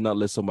punches, not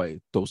let somebody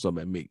throw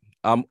something at me.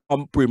 I'm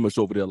pretty much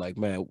over there like,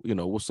 man, you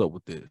know, what's up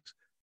with this?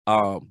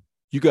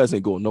 You guys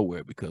ain't going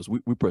nowhere because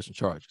we pressing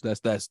charges.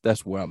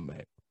 That's where I'm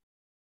at.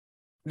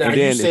 Now, are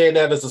you saying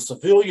that as a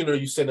civilian or are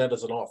you saying that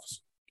as an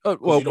officer?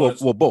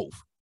 Well, both.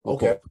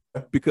 Okay.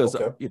 Both. Because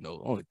you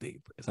know, only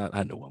thing is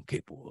I know I'm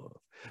capable of.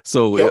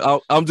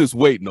 So I'm just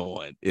waiting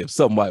on if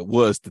somebody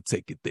was to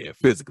take it there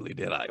physically,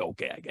 then I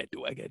gotta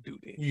do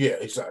that. Yeah,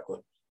 exactly.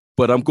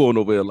 But I'm going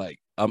over there like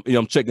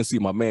I'm checking to see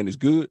my man is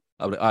good.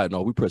 I'm like, all right,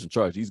 no, we pressing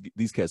charge.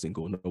 These cats ain't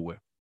going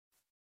nowhere.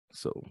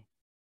 So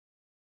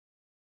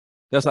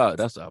that's how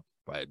I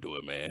probably do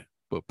it, man.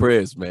 But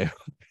prayers, man.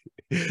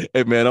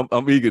 Hey man,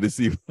 I'm eager to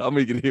see. I'm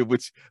eager to hear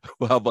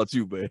how about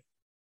you, man?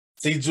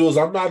 See, Jules,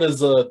 I'm not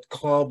as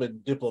calm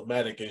and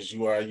diplomatic as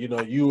you are. You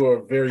know, you are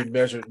a very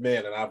measured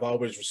man, and I've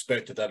always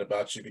respected that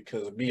about you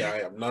because of me, I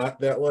am not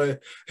that way.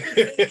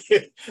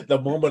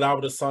 The moment I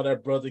would have saw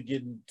that brother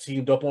getting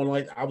teamed up on,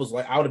 like, I would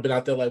have been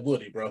out there like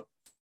Woody, bro.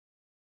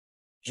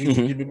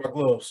 Juju, give me my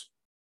gloves.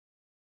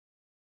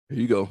 Here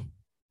you go.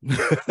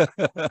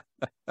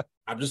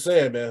 I'm just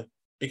saying, man,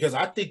 because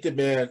I think that,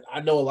 man,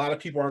 I know a lot of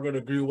people aren't going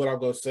to agree with what I'm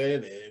going to say,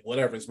 and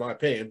whatever, it's my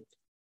opinion.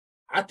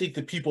 I think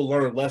that people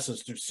learn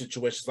lessons through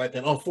situations like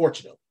that,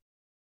 unfortunately.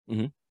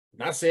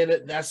 Not saying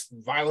that that's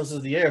violence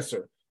is the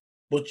answer,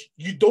 but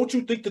don't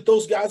you think that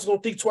those guys are going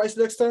to think twice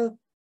next time?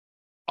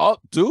 Oh,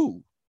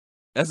 dude,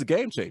 that's a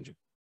game changer.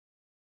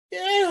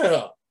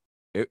 Yeah.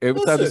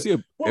 Every time they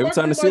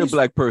see a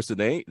black person,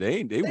 they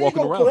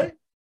walking around. Play.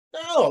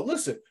 No,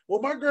 listen.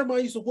 Well, my grandma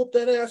used to whoop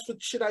that ass for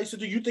the shit I used to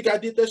do. You think I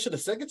did that shit a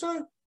second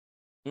time?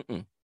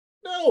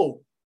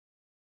 No.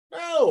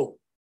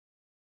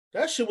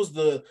 That shit was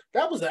the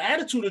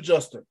attitude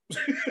adjuster.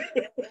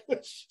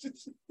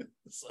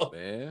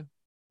 Man.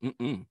 I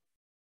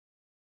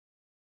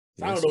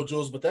don't know,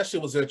 Jules, but that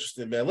shit was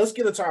interesting, man. Let's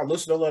get into our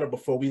listener letter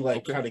before we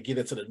kind of get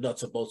into the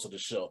nuts and bolts of the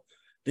show.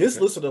 This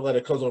listener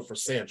letter comes on for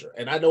Sandra.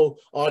 And I know,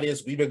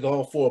 audience, we've been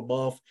gone for a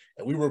month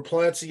and we were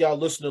replying to y'all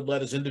listener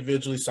letters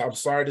individually. So I'm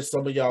sorry that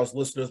some of y'all's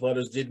listeners'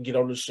 letters didn't get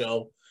on the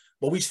show,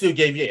 but we still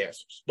gave you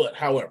answers. But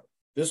however,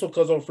 this one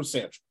comes on for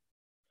Sandra.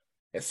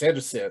 And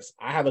Sandra says,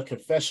 I have a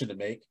confession to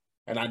make,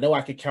 and I know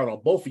I can count on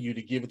both of you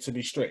to give it to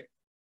me straight.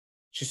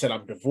 She said,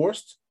 I'm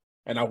divorced,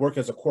 and I work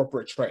as a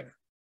corporate trainer.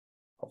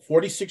 I'm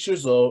 46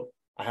 years old.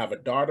 I have a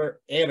daughter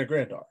and a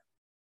granddaughter.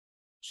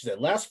 She said,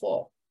 last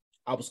fall,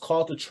 I was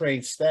called to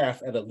train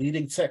staff at a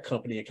leading tech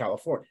company in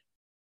California.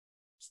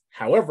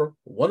 However,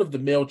 one of the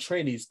male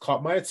trainees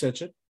caught my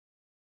attention,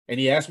 and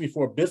he asked me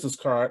for a business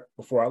card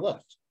before I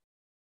left.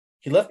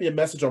 He left me a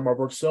message on my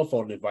work cell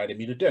phone and invited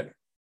me to dinner.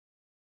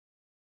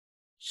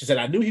 She said,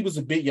 I knew he was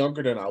a bit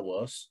younger than I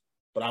was,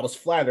 but I was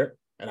flattered,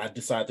 and I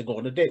decided to go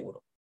on a date with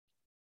him.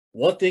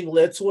 One thing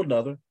led to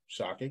another,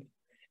 shocking,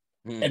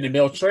 and the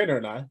male trainer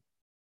and I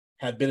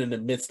have been in the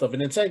midst of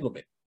an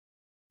entanglement,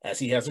 as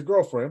he has a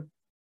girlfriend,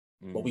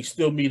 but we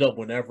still meet up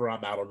whenever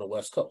I'm out on the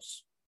West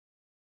Coast.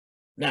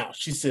 Now,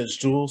 she says,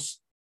 Jules,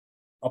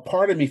 a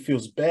part of me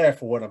feels bad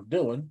for what I'm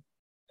doing,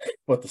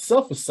 but the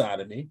selfish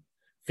side of me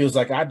feels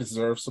like I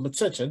deserve some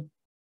attention,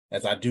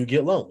 as I do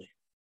get lonely.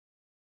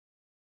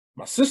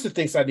 My sister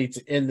thinks I need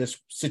to end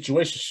this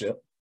situationship,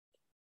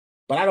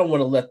 but I don't want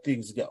to let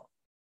things go.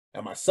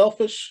 Am I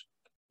selfish?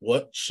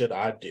 What should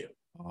I do?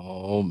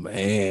 Oh,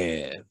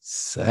 man.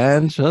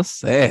 Sandra.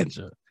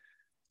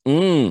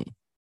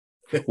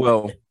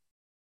 Well,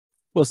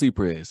 see,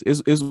 Prez,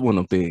 it's one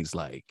of them things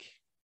like,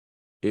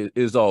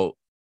 it's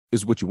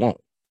what you want.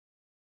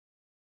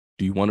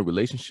 Do you want a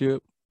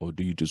relationship or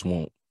do you just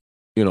want,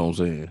 you know what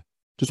I'm saying,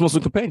 just want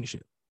some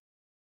companionship?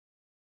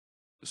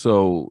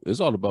 So it's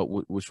all about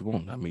what you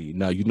want. I mean,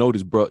 now you know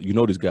this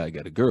guy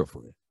got a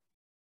girlfriend.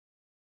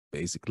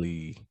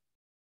 Basically,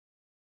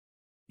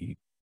 he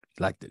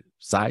like the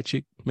side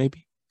chick,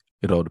 maybe.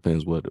 It all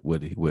depends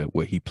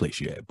where he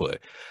placed you at.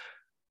 But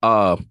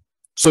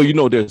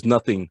so there's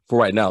nothing for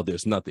right now.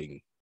 There's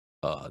nothing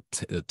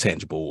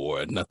tangible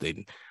or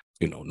nothing,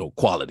 no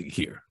quality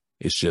here.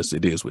 It's just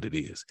it is what it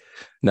is.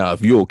 Now,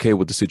 if you're okay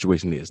with the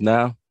situation is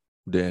now,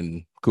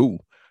 then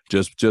cool.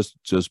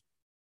 Just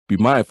be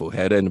mindful.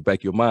 Have that in the back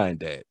of your mind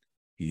that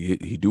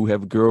he do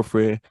have a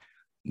girlfriend.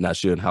 Not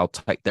sure how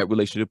tight that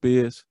relationship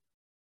is,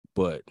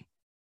 but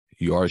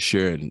you are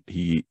sharing.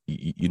 He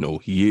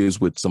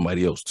is with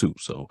somebody else too.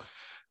 So,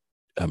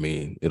 I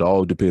mean, it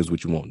all depends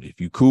what you want.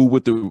 If you cool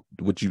with are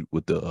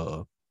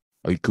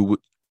you cool with?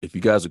 If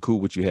you guys are cool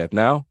with what you have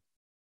now,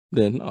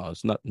 then no,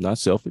 it's not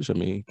selfish. I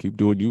mean, keep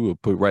doing you.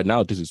 But right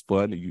now, this is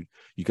fun.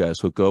 You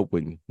guys hook up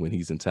when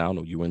he's in town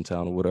or you're in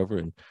town or whatever.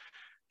 And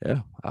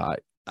yeah,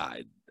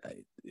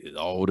 it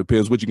all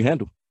depends what you can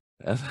handle.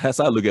 That's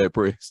how I look at it,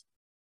 Press.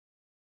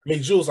 I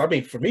mean, Jules,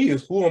 for me,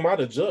 is who am I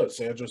to judge,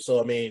 Sandra?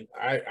 So, I mean,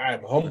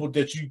 I'm humbled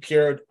that you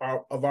cared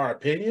of our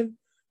opinion,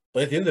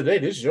 but at the end of the day,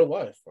 this is your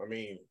life. I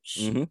mean,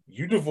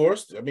 you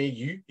divorced. I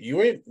mean,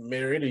 you ain't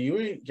married or you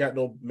ain't got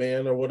no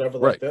man or whatever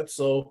like that.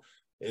 So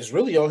it's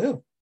really on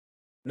him.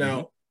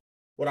 Now,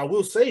 what I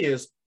will say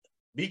is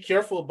be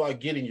careful about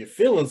getting your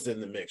feelings in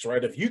the mix,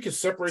 right? If you can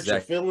separate your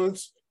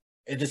feelings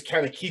and just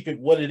kind of keep it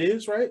what it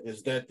is, right?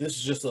 Is that this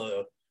is just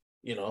a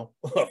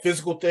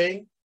physical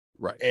thing.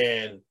 Right.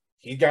 And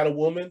he got a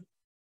woman,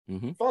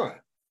 fine.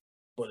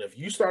 But if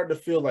you start to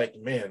feel like,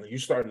 man, you're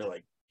starting to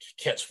like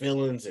catch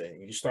feelings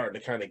and you're starting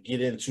to kind of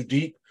get in too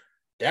deep,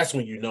 that's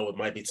when it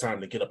might be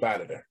time to get up out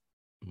of there.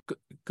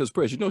 Because,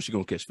 Press, she's going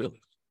to catch feelings.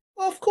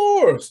 Of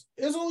course.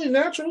 It's only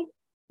natural.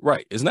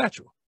 Right. It's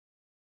natural.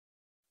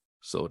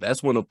 So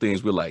that's one of the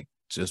things we're like,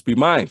 just be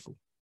mindful.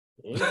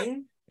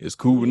 It's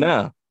cool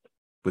now.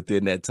 But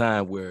then that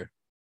time where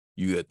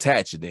you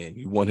attach it and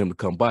you want him to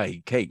come by,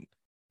 he can't.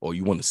 Or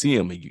you want to see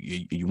him and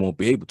you won't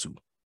be able to.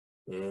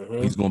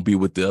 He's going to be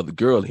with the other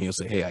girl and he'll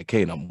say, hey, I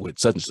can't. I'm with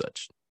such and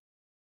such.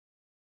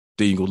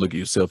 Then you go look at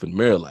yourself in the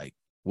mirror like,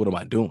 what am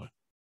I doing?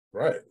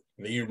 Right.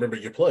 And then you remember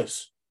your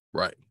place.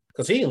 Right.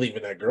 Because he ain't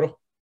leaving that girl.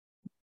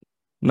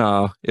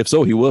 Nah, if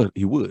so, he would.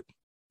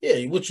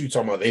 Yeah, what you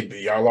talking about?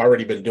 Y'all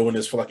already been doing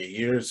this for like a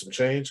year and some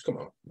change. Come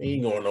on. He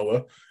ain't going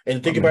nowhere.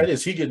 And think about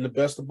this. He getting the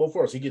best of both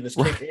worlds. He getting his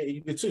cake and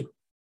you get too.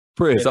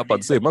 Press, I'm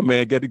about to say, my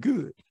man got it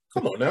good.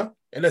 Come on now.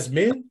 And as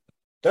men,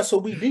 that's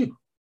what we do.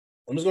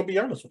 I'm just going to be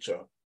honest with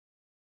y'all.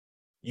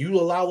 You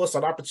allow us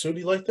an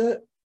opportunity like that,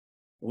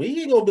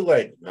 we ain't going to be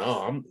like,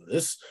 no,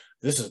 this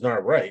is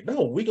not right.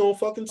 No, we going to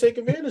fucking take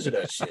advantage of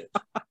that shit.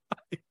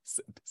 He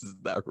said, this is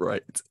not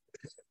right.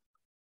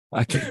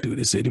 I can't do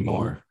this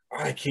anymore.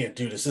 I can't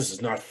do this. This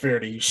is not fair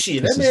to you.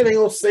 Shit, that man ain't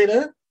going to say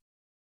that.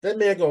 That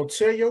man going to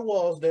tear your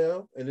walls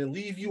down and then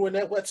leave you in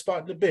that wet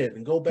spot in the bed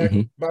and go back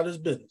about his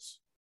business.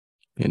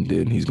 And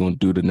then he's going to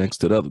do the next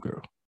to the other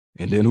girl.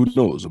 And then who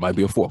knows? It might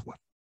be a fourth one.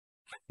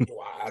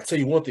 Well, I'll tell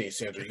you one thing,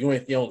 Sandra. You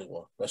ain't the only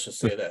one. Let's just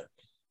say that.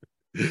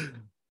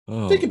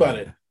 Think about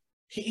it.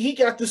 He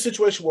got this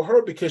situation with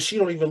her because she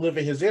don't even live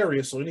in his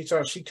area. So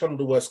anytime she come to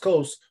the West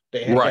Coast,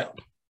 they hang out.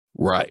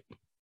 Right.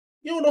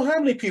 You don't know how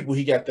many people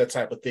he got that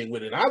type of thing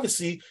with. And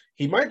obviously,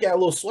 he might get a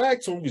little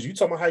swag to him because you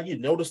talking about how you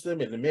noticed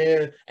him and the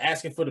man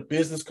asking for the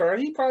business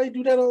card. He probably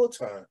do that all the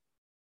time.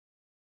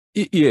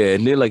 Yeah,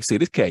 and then like I say,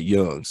 this cat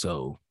young,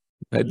 so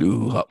that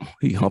dude,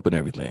 he humping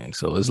everything.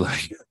 So it's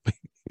like,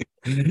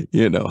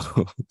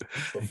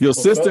 your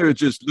sister is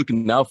just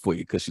looking out for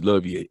you because she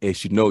love you and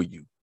she know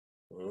you.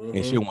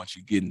 And she don't want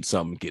you getting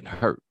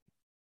hurt.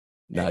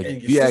 Now,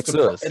 if you ask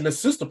us. And the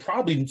sister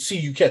probably see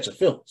you catching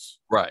feelings.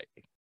 Right.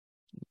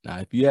 Now,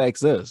 if you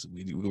ask us,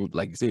 we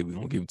like you said, we're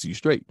going to give it to you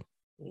straight.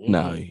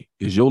 Now,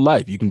 it's your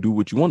life. You can do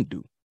what you want to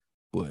do.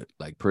 But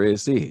like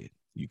Perez said,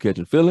 you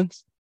catching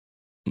feelings,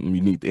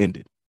 you need to end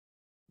it.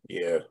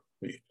 Yeah.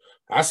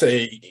 I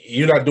say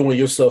you're not doing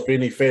yourself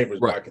any favors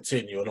by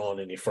continuing on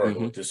any further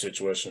with this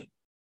situation.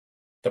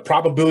 The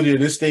probability of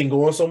this thing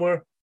going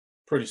somewhere,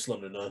 pretty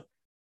slim to none.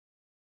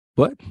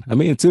 But I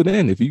mean, until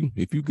then, if you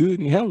good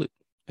and you handle it,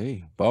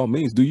 hey, by all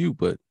means, do you.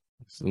 But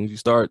as soon as you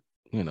start,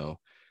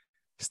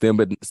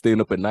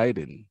 staying up at night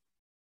and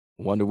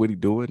wonder what he's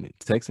doing and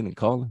texting and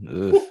calling,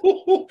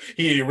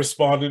 he ain't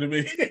responding to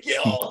me.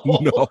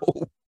 No.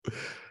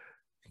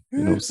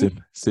 You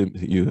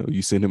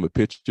send him a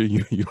picture,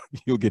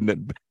 you'll get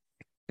nothing back.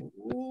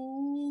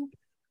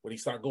 When he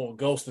start going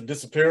ghost and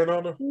disappearing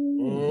on her.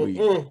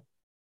 Oh,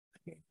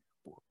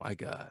 my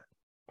God.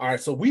 All right,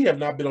 so we have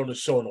not been on the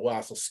show in a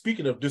while. So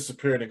speaking of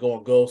disappearing and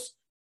going ghost,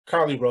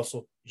 Carly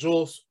Russell,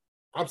 Jules,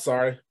 I'm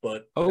sorry,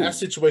 but that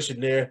situation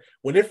there,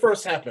 when it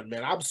first happened,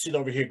 man, I was sitting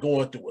over here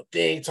going through a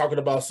thing, talking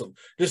about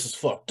this is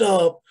fucked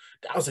up.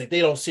 I was like, they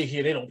don't sit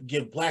here, they don't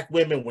give Black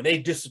women, when they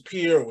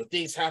disappear or when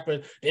things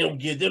happen, they don't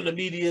give them the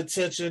media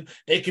attention.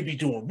 They could be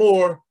doing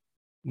more.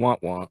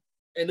 Want.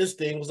 And this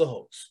thing was a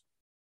hoax.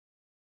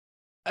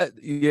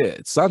 Yeah,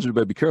 Sandra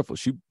better be careful.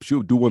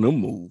 She'll do one of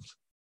them moves.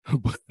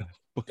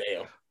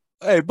 Damn.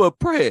 Hey, but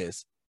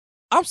Prez,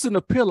 I'm sitting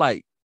up here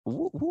like,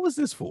 who is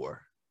this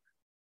for?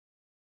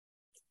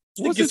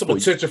 To get some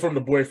attention from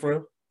the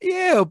boyfriend.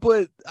 Yeah,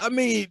 but I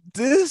mean,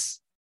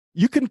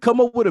 you can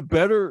come up with a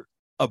better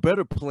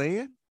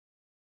plan.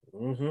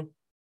 Mm-hmm.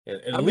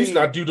 And I at least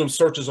mean, not do them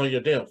searches on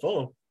your damn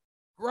phone.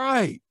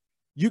 right.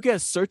 You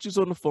get searches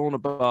on the phone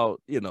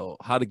about,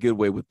 how to get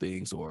away with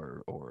things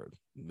or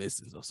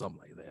missings or something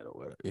like that or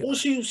whatever. Well,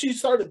 she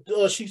started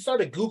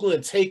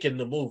Googling Taken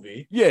the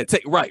movie. Yeah,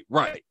 right.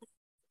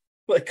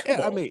 Like, come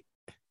Yeah,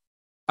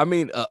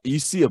 on. you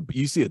see a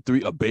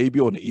baby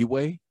on the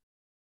E-way,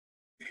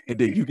 and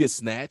then you get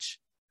snatched.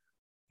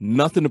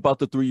 Nothing about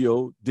the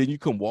 3-year-old. Then you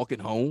come walking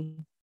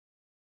home.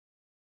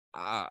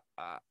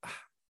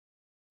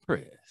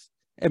 Press.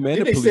 Hey man,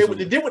 Then the they said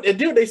police.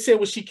 then they said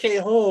when she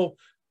came home,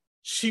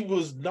 she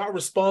was not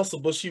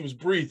responsible. She was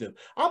breathing.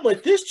 I'm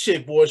like, this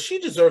chick, boy, she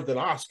deserved an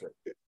Oscar.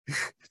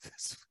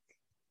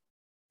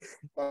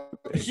 What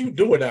is you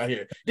doing out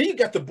here? Then you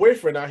got the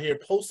boyfriend out here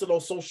posted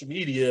on social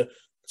media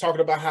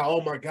talking about how,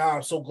 oh my God,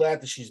 I'm so glad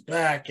that she's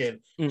back and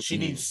she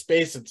needs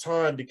space and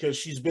time because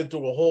she's been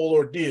through a whole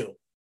ordeal.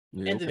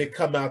 Yeah, And then it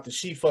come out that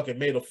she fucking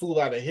made a fool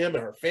out of him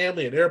and her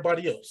family and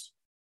everybody else.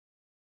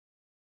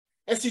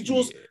 And see,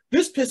 Jules,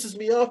 this pisses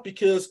me off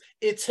because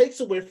it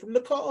takes away from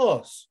the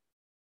cause.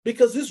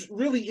 Because this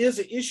really is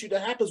an issue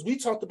that happens. We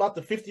talked about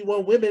the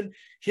 51 women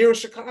here in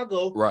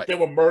Chicago that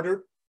were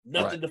murdered.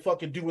 Nothing to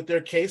fucking do with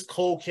their case,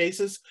 cold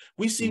cases.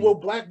 We see where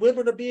Black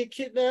women are being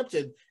kidnapped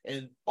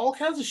and all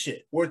kinds of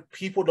shit where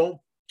people don't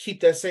keep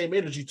that same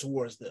energy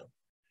towards them.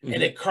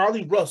 And then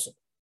Carlee Russell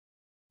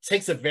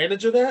takes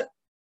advantage of that.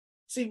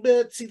 See,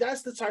 man,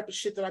 that's the type of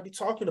shit that I be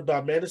talking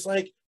about, man. It's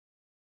like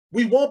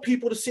we want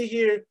people to sit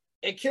here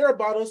and care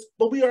about us,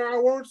 but we are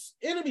our worst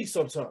enemies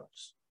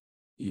sometimes.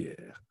 Yeah.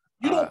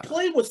 You don't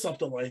play with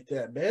something like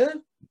that,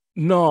 man.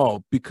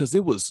 No, because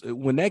it was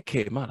when that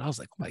came out, I was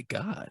like, oh my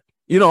God.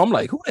 I'm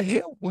like, who the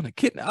hell want to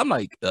kidnap? I'm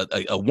like,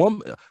 a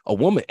woman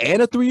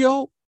and a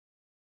 3-year-old?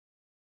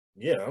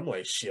 Yeah, I'm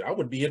like, shit, I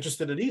wouldn't be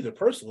interested in either,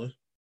 personally.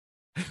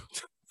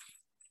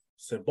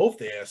 Send both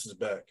their asses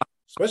back.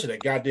 Especially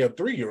that goddamn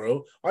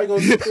 3-year-old. All you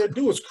gonna sit there and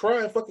do is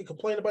cry and fucking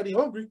complain about he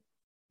hungry.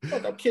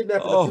 Fuck, I'm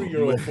kidnapping a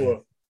 3-year-old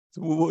for.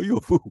 Well, you're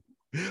a fool.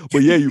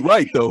 But yeah, you're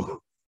right,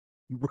 though.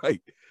 You're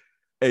right.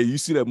 Hey, you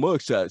see that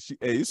mugshot?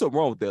 Hey, there's something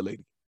wrong with that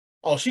lady.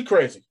 Oh, she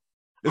crazy.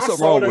 There's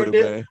something wrong with her,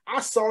 man. I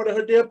saw it in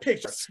her damn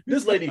picture.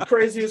 This lady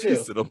crazy as hell.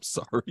 He said, I'm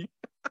sorry.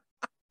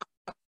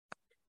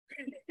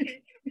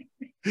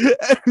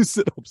 He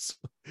said, I'm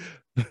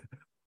sorry.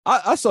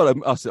 I saw that.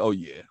 I said, oh,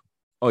 yeah.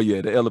 Oh,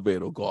 yeah, the elevator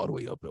will go all the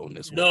way up on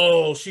this one.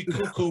 No, she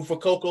cuckoo for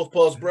Cocoa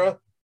Puffs, bro.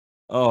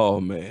 Oh,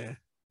 man.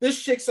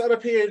 This chick sat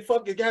up here and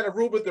fucking got a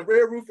room with the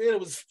rear roof in. It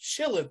was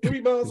chilling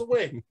 3 miles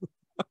away.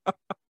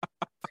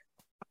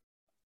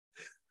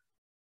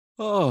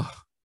 Oh,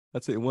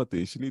 I'll tell you one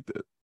thing. She need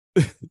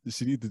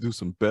to do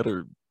some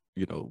better,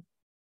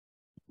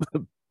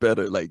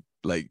 better like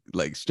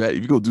strategy.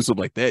 If you're gonna do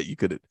something like that, you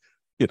could have,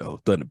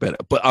 done it better.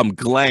 But I'm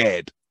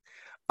glad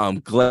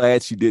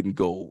she didn't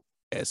go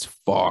as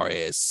far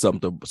as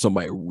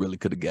somebody really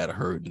could have got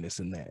hurt and this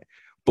and that.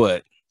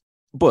 But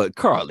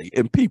Carlee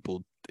and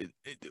people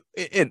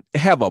and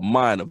have a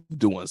mind of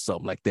doing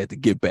something like that to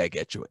get back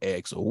at your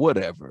ex or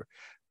whatever.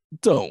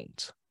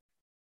 Don't.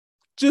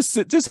 Just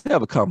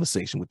have a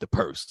conversation with the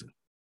person.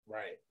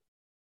 Right.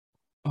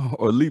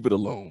 Or leave it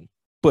alone.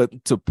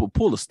 But to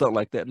pull a stunt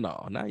like that,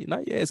 no. Now your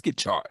ass get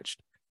charged.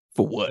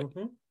 For what?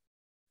 Mm-hmm.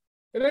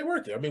 It ain't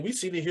worth it. I mean, we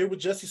seen it here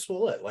with Jussie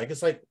Smollett. Like,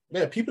 it's like,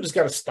 man, people just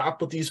got to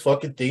stop with these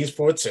fucking things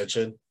for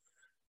attention.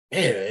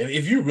 Man,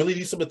 if you really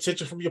need some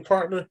attention from your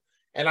partner,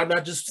 and I'm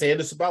not just saying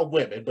this about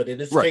women, but in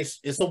this case,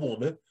 it's a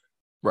woman.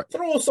 Right.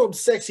 Throw on something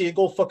sexy and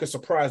go fucking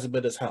surprise him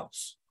in his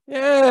house.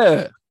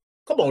 Yeah.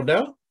 Come on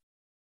now.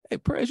 Hey,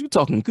 Prez, you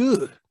talking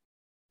good.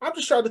 I'm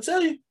just trying to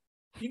tell you.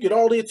 You get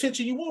all the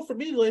attention you want from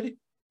me, lady.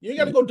 You ain't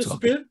got to go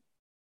disappear.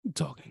 You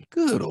talking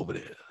good over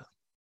there.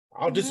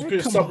 I'll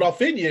disappear something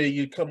off in you.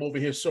 You come over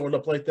here showing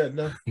up like that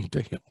now.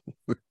 Damn.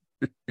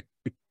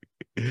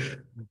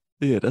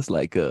 Yeah, that's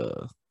like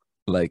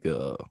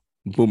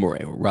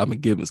Boomerang when Robin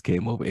Gibbons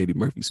came over Eddie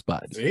Murphy's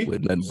spot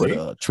with nothing but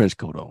a trench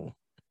coat on.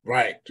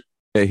 Right.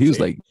 And he was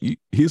like, you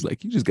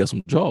just got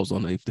some jaws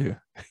on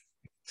there.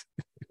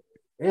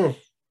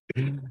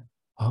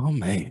 Oh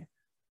man.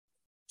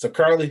 So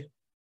Carlee,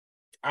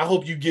 I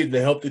hope you get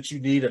the help that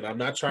you need, and I'm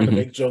not trying to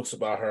make jokes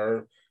about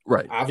her.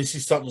 Right. Obviously,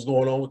 something's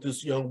going on with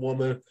this young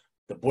woman.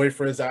 The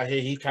boyfriend's out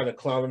here. He kind of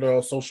clowning her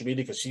on social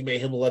media because she made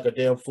him look like a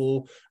damn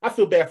fool. I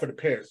feel bad for the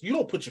parents. You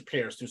don't put your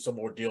parents through some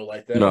ordeal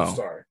like that. No. I'm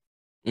sorry.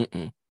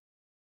 That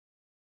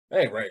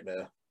ain't right,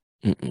 man.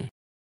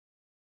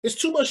 There's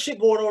too much shit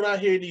going on out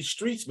here in these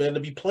streets, man, to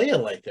be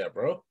playing like that,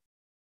 bro.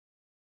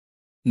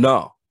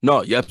 No,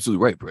 you're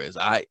absolutely right, Perez.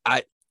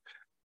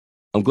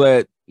 I'm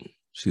glad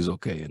she's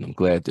okay, and I'm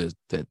glad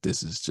that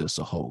this is just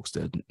a hoax,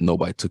 that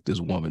nobody took this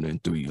woman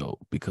and 3-year-old,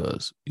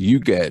 because you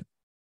got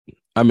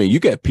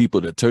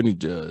people, the attorney,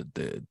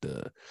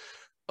 the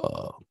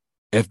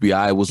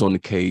FBI was on the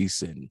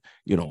case, and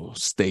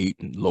state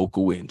and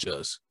local, and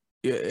just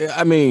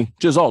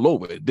all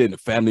over it. Then the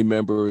family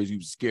members,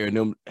 you scaring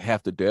them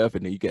half to death,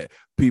 and then you got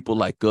people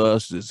like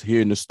us just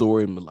hearing the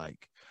story and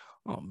like,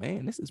 oh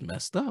man, this is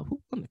messed up.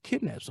 Who gonna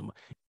kidnap somebody?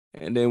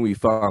 And then we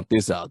found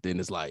this out. Then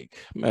it's like,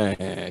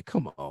 man,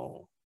 come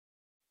on.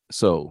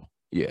 So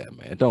yeah,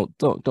 man, don't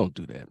do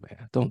that,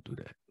 man. Don't do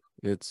that.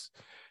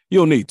 You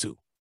don't need to.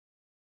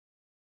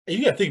 And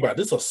you got to think about it.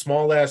 This is a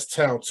small ass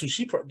town too.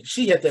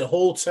 She had that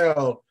whole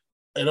town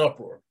in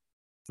uproar.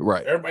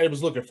 Right. Everybody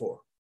was looking for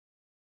her.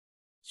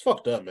 It's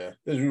fucked up, man.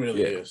 It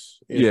really is.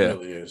 It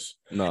really is.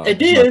 No, and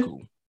then,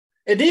 cool.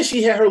 And then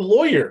she had her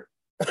lawyer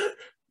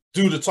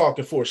do the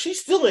talking for her. She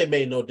still ain't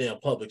made no damn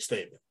public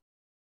statement.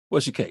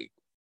 Well, she can't.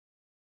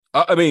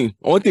 I mean,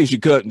 one thing she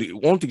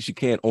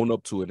can't own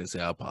up to it and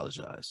say, I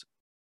apologize.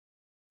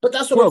 But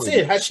that's what I'm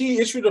saying. Has she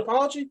issued an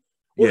apology?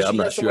 Or I'm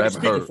not sure. I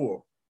haven't heard.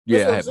 I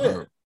haven't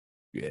heard.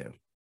 Yeah.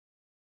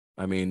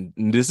 I mean,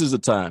 this is a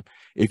time.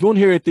 If you don't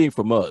hear anything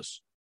from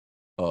us,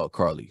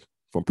 Carly,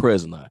 from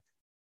Prez and I,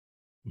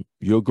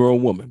 you're a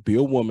grown woman. Be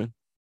a woman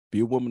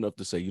enough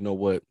to say, you know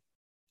what?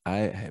 I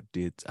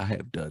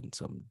have done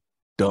some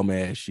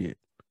dumbass shit,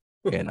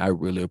 and I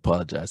really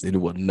apologize. And it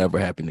will never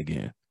happen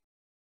again.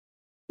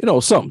 You know,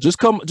 something. Just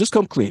come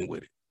clean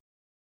with it.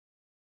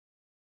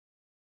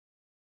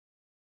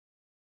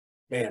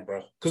 Man,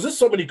 bro. Because there's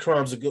so many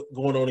crimes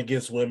going on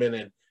against women,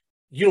 and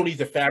you don't need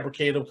to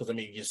fabricate them. Because, I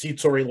mean, you see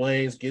Tory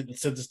Lanez getting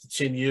sentenced to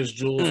 10 years,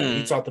 Jules. And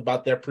we talked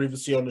about that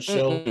previously on the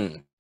show.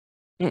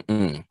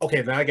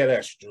 Okay, now I got to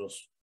ask you,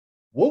 Jules.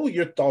 What were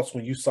your thoughts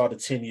when you saw the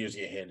 10 years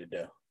get handed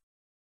down?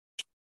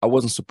 I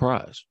wasn't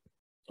surprised.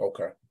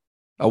 Okay.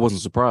 I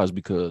wasn't surprised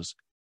because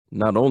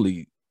not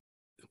only,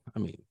 I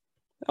mean,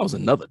 that was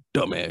another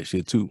dumbass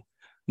shit too.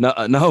 Not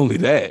only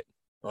that.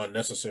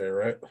 Unnecessary,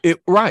 right?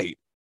 Right.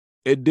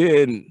 It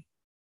didn't.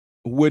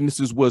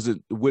 Witnesses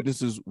wasn't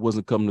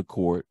coming to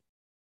court.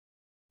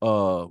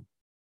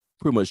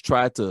 Pretty much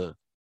tried to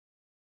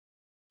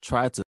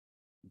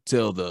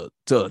tell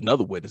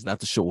another witness not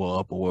to show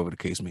up or whatever the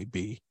case may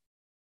be.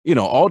 You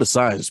know, all the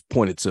signs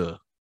pointed to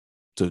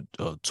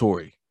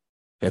Tory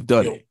have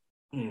done it.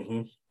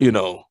 Mm-hmm. You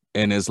know,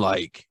 and it's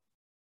like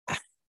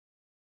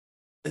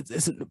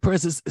this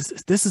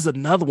is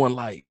another one.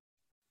 Like,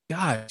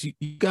 guys,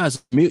 you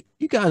guys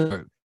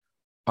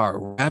are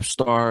rap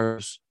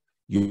stars.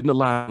 You're in the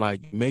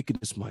limelight, you're making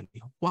this money.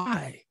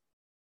 Why?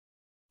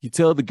 You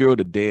tell the girl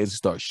to dance and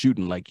start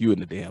shooting like you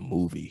in the damn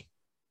movie.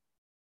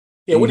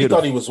 Yeah, what he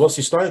thought he was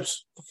Wesley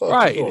Snipes?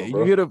 Right.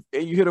 You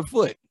hit her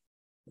foot.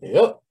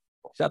 Yep.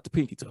 Shot the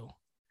pinky toe.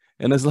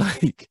 And it's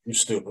like, you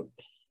stupid.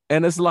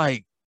 And it's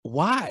like,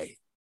 why?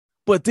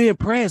 But then,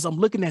 Prez, I'm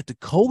looking at the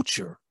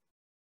culture.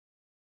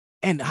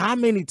 And how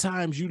many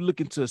times you look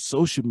into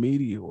social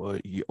media or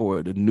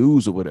the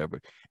news or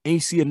whatever, and you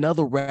see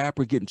another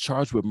rapper getting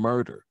charged with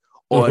murder,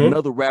 or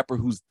another rapper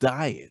who's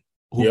dying,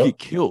 who get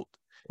killed.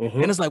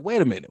 And it's like,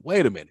 wait a minute.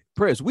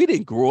 Prez, we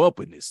didn't grow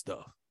up in this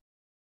stuff.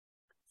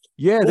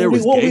 Yeah,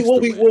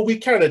 we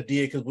kind of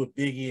did because with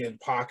Biggie and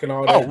Pac and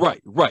all Oh,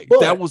 that. right. But,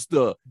 that was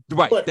the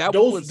right. But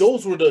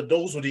those were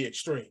the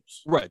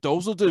extremes. Right,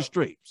 those are the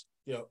extremes.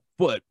 Yeah.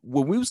 But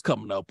when we was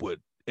coming up with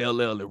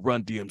LL and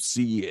Run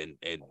DMC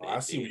and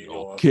I see what you're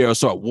doing.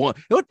 KRS One,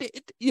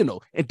 you know,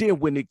 and then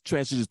when it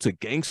transitioned to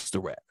gangster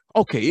rap,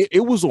 okay,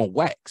 it was on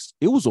wax.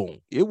 It was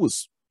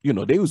you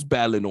know, they was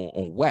battling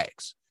on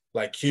wax.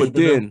 Like Cuban.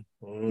 But then,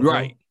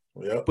 right.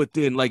 Yeah. But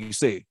then, like you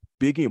say,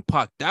 Biggie and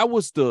Pac, that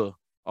was the,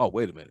 oh,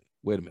 wait a minute.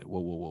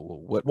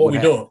 Whoa. What we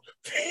doing?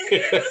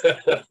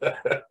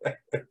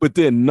 But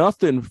then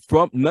nothing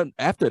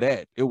after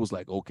that, it was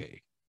like,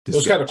 okay. It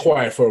was kind of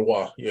quiet for a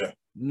while. Yeah.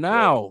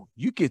 Now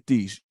you get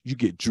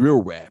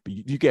drill rap.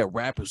 You get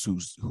rappers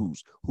who's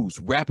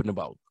rapping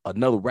about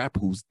another rapper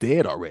who's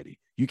dead already.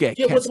 You got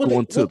cats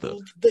going to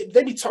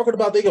they be talking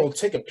about they gonna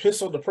take a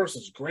piss on the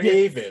person's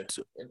grave and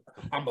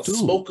I'm a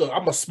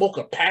smoke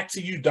a pack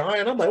to you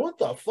dying. I'm like, what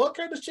the fuck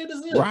kind of shit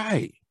is this?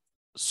 Right.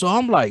 So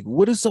I'm like,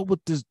 what is up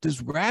with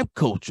this rap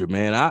culture,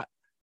 man?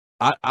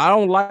 I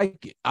don't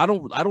like it. I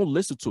don't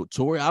listen to it,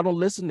 Tory. I don't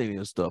listen to any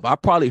of this stuff. I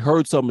probably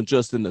heard something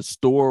just in the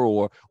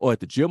store or at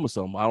the gym or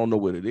something. I don't know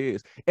what it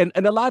is. And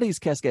a lot of these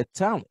cats got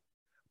talent,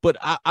 but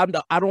I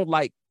don't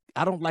like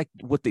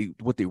what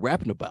they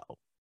rapping about,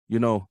 you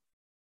know.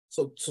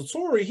 So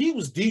Tory, he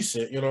was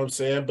decent, you know what I'm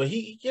saying? But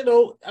he, you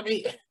know, I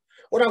mean,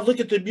 when I look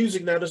at the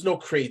music now, there's no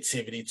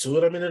creativity to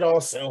it. I mean, it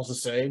all sounds the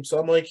same. So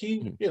I'm like,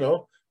 he, you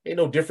know, ain't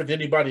no different than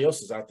anybody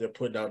else is out there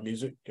putting out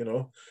music, you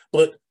know.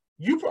 But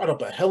you brought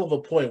up a hell of a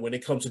point when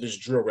it comes to this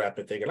drill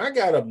rapping thing. And I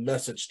got a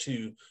message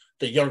to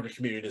the younger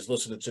community that's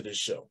listening to this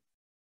show.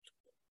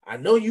 I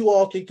know you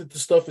all think that the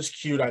stuff is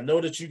cute. I know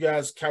that you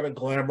guys kind of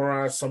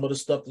glamorize some of the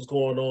stuff that's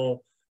going on.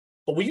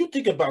 But when you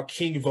think about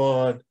King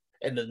Von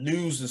and the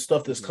news and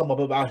stuff that's come up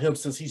about him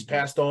since he's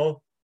passed on,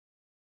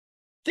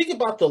 think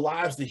about the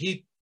lives that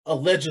he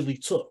allegedly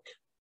took.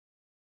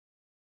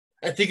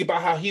 And think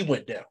about how he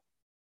went down.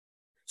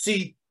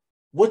 See,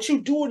 what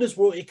you do in this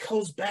world, it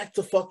comes back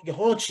to fucking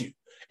haunt you.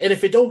 And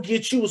if it don't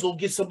get you, it's going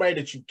to get somebody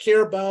that you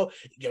care about,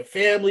 your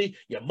family,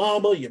 your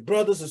mama, your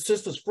brothers and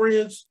sisters,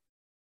 friends.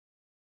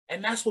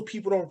 And that's what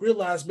people don't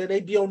realize, man.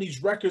 They be on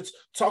these records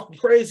talking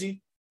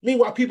crazy.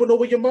 Meanwhile, people know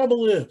where your mama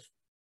live.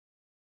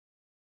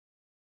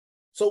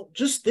 So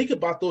just think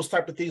about those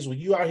type of things when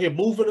you out here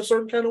moving a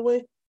certain kind of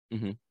way.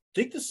 Mm-hmm.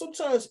 Think that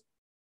sometimes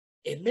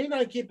it may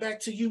not get back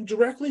to you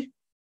directly,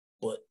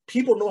 but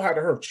people know how to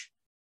hurt you.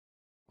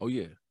 Oh,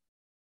 yeah.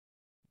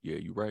 Yeah,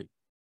 you're right.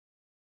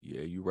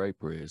 Yeah, you're right,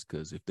 Perez,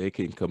 because if they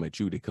can't come at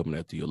you, they're coming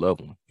after your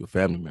loved one, your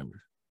family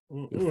members,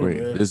 your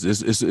friend.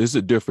 It's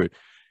a different,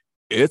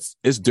 it's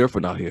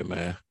different out here,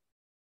 man.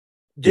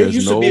 There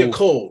used to be a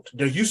code.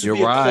 There used to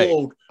be a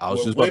code. I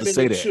was just about to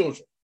say that.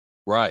 Children,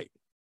 right.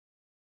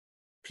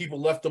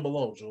 People left them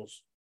alone,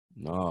 Jules.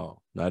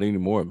 No, not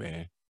anymore,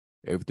 man.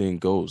 Everything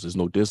goes. There's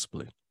no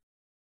discipline.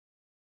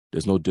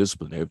 There's no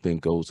discipline. Everything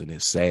goes, and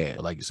it's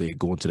sad. Like you say,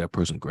 going to that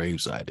person's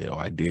graveside there, or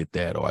I did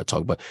that, or I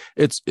talk about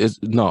it's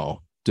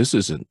no. This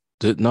isn't.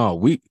 No,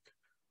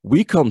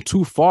 we come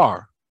too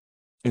far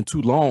and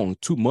too long,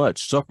 too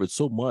much, suffered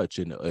so much,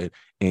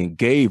 and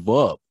gave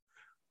up,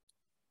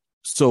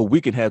 so we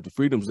can have the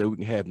freedoms that we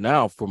can have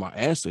now from our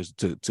ancestors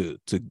to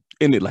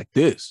end it like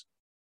this.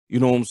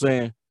 You know what I'm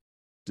saying?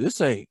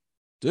 This ain't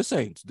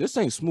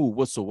smooth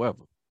whatsoever.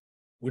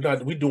 We're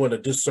doing a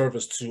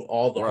disservice to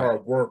all the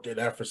hard work and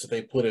efforts that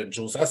they put in,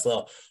 Jules. That's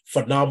a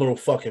phenomenal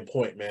fucking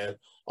point, man.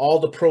 All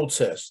the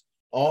protests,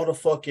 all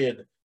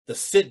the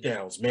sit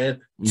downs,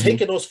 man,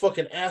 taking those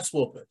fucking ass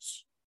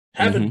whoopings,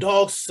 having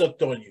dogs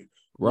sucked on you,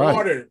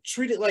 water,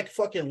 treated like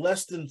fucking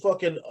less than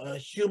fucking a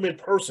human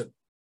person.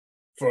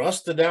 For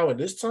us to now in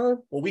this time,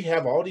 where we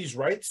have all these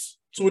rights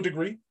to a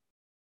degree,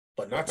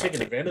 but not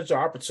taking advantage of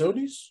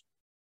opportunities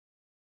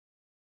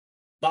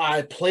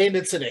by playing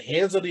into the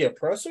hands of the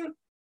oppressor.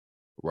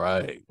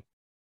 Right.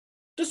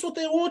 This is what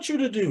they want you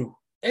to do,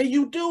 and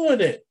you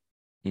doing it.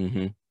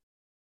 Mm-hmm.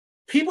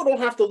 People don't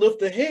have to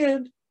lift a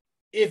hand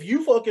if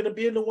you fucking are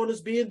being the one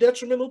that's being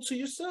detrimental to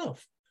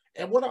yourself.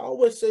 And what I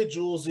always say,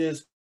 Jules,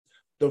 is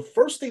the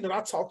first thing that I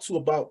talk to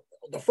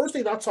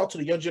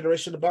the young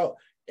generation about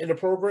in the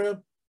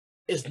program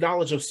is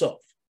knowledge of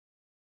self.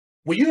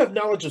 When you have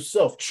knowledge of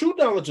self, true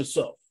knowledge of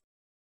self,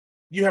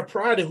 you have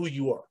pride in who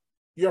you are.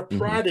 You have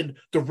pride in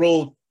the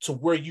road to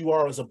where you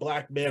are as a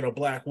black man or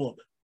black woman.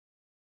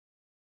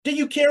 Then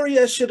you carry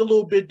that shit a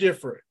little bit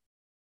different.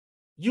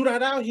 You're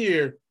not out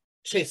here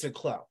chasing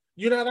clout.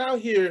 You're not out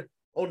here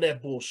on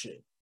that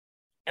bullshit.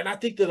 And I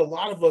think that a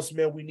lot of us,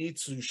 man, we need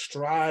to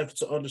strive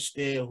to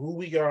understand who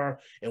we are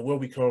and where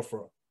we come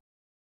from.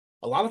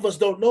 A lot of us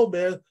don't know,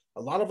 man.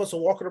 A lot of us are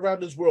walking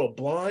around this world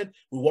blind.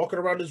 We're walking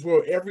around this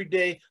world every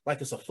day like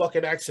it's a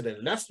fucking accident.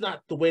 And that's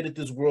not the way that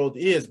this world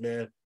is,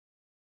 man.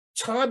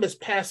 Time is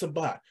passing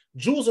by.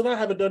 Jules and I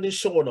haven't done this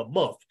show in a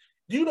month.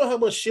 Do you know how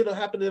much shit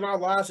happened in our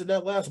lives in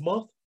that last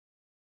month?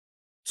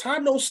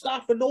 Time don't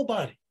stop for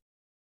nobody.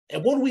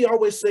 And what do we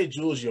always say,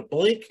 Jules? You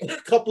blink a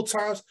couple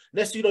times,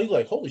 next thing you know, you're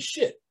like, holy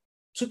shit,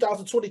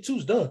 2022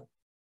 is done.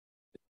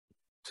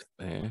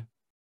 Man.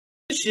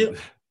 This shit,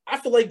 I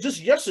feel like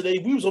just yesterday,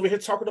 we was over here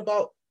talking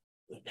about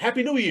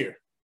Happy New Year.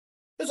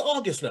 It's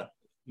August now.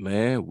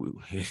 Man, we're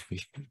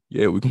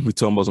going to be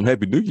talking about some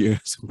Happy New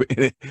Year's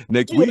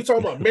next week. We're going to be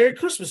talking about Merry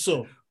Christmas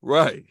soon.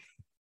 Right.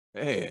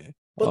 Man.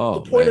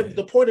 But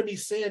the point of me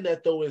saying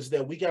that, though, is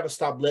that we got to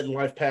stop letting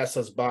life pass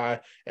us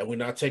by, and we're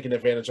not taking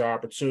advantage of our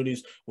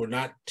opportunities. We're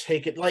not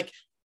taking,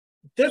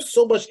 there's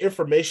so much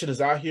information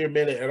is out here,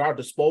 man, at our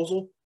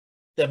disposal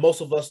that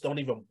most of us don't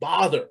even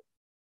bother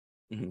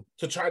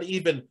to try to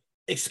even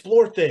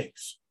explore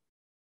things.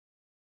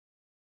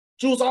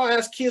 Jules, I'll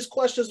ask kids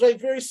questions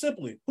very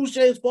simply. Who's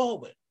James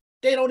Baldwin?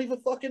 They don't even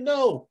fucking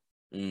know.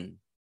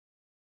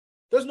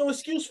 There's no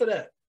excuse for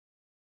that.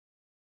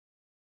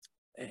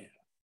 Man.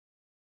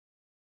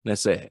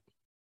 That's sad.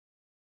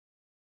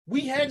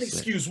 We had an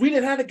excuse. We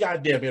didn't have the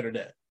goddamn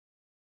internet.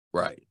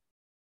 Right.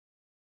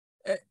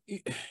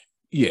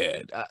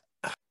 Yeah.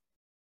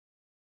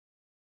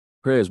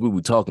 Prayers we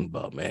were talking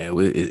about, man.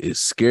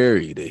 It's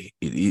scary to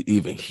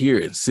even hear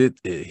and sit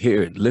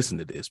here and listen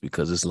to this,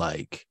 because it's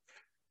like,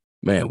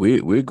 man,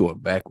 we're going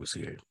backwards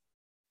here.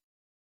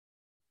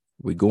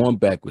 We're going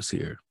backwards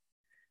here.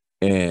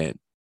 And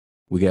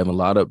we have a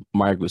lot of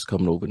migrants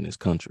coming over in this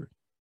country.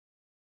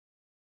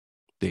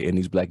 They're in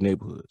these black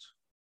neighborhoods.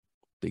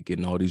 They're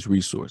getting all these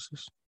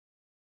resources.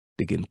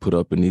 They're getting put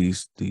up in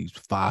these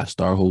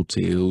 5-star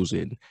hotels,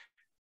 and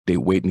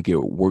they're waiting to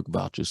get work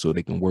vouchers so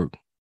they can work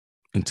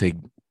and take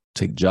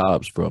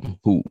jobs from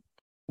who.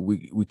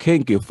 We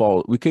can't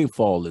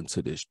fall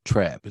into this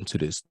trap, into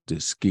this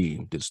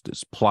scheme, this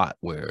plot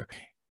where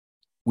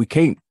we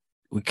can't,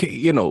 with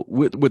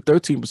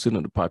 13%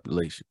 of the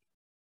population.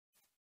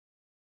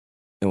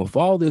 And with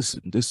all this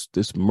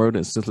murder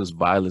and senseless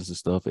violence and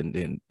stuff,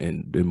 and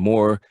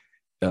more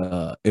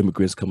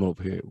immigrants coming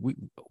over here, we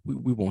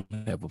won't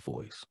have a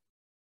voice.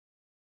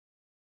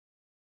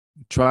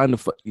 Trying to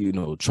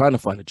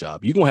find a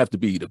job, you're gonna have to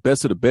be the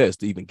best of the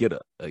best to even get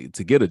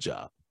a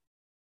job.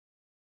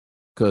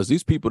 Because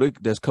these people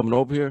that's coming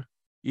over here,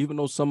 even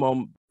though some of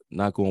them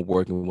not going to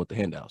work and want the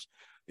handouts,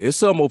 it's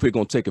some over here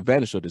going to take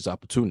advantage of this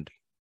opportunity.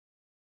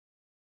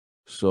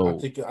 So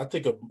I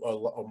think a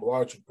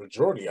large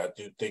majority, I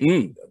do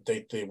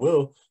think they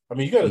will. I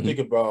mean, you got to think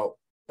about,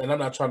 and I'm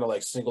not trying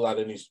to single out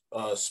any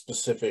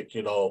specific,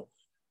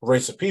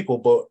 race of people,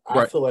 but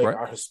I feel like right.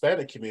 our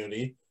Hispanic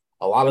community,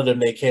 a lot of them,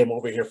 they came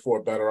over here for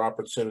a better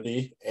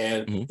opportunity.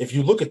 And if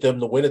you look at them,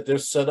 the way that they're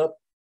set up,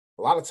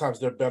 a lot of times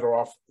they're better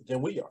off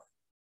than we are.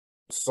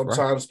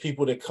 Sometimes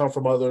people that come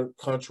from other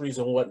countries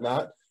and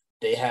whatnot,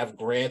 they have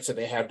grants and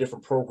they have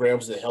different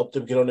programs that help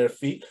them get on their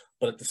feet.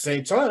 But at the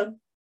same time,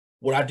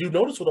 what I do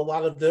notice with a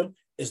lot of them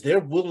is they're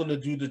willing to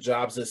do the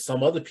jobs that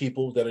some other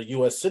people that are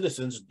U.S.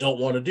 citizens don't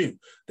want to do.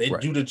 They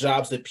do the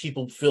jobs that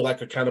people feel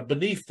like are kind of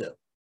beneath them.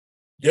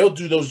 They'll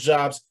do those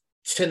jobs,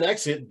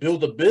 10x it,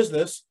 build a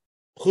business,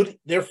 put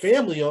their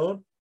family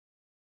on.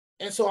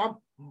 And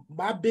so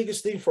my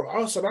biggest thing for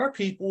us and our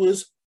people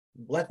is,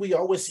 like we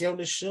always say on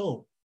this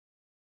show,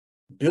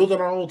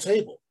 building our own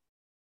table.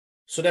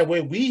 So that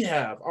way we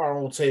have our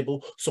own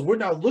table. So we're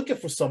not looking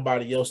for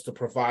somebody else to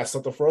provide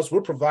something for us.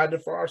 We're providing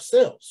it for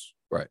ourselves.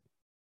 Right.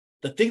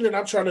 The thing that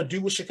I'm trying to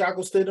do with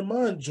Chicago State of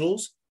Mind,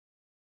 Jules,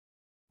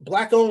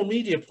 Black-owned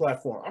media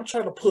platform. I'm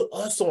trying to put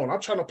us on.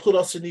 I'm trying to put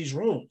us in these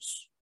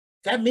rooms.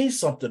 That means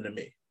something to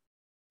me.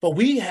 But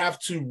we have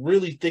to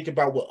really think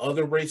about what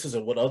other races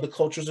and what other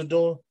cultures are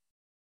doing.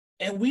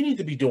 And we need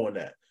to be doing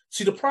that.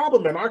 See, the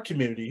problem in our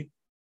community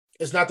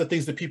is not the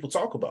things that people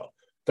talk about.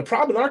 The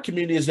problem in our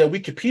community is that we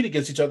compete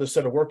against each other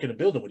instead of working and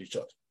building with each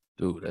other.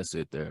 Dude, that's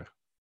it there.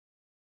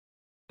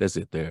 That's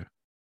it there.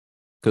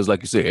 Because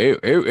like you said,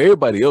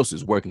 everybody else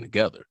is working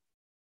together.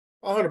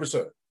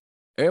 100%.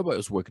 Everybody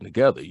is working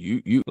together.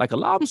 You like a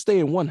lot of them stay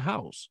in one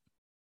house.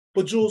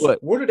 But Jules,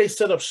 where do they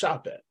set up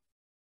shop at?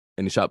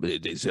 In the shop,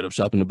 they set up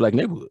shop in the Black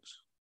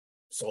neighborhoods.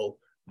 So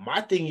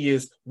my thing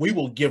is, we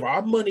will give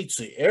our money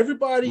to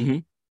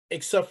everybody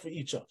except for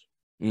each other.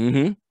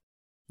 Mm-hmm.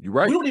 You're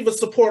right. We don't even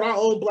support our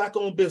own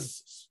Black-owned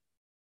businesses.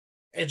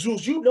 And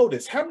Jules, you know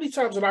this. How many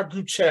times in our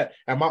group chat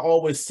am I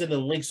always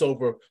sending links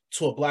over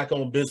to a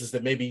Black-owned business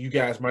that maybe you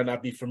guys might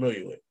not be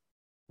familiar with?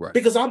 Right.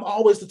 Because I'm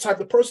always the type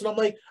of person, I'm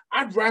like,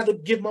 I'd rather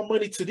give my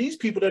money to these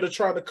people that are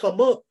trying to come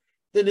up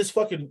than this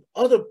fucking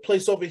other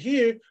place over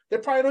here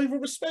that probably don't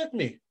even respect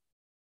me.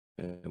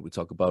 And we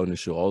talk about in the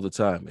show all the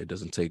time. It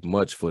doesn't take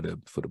much for the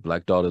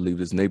Black dog to leave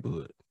this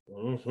neighborhood.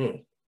 Mm-hmm.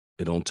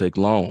 It don't take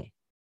long.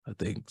 I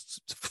think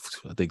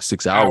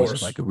 6 hours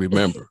if I can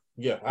remember.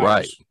 Yeah.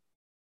 Right.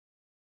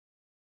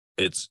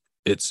 It's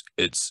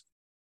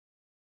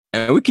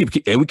and we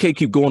can't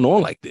keep going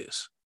on like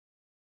this.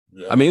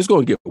 Yeah. I mean, it's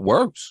going to get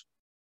worse.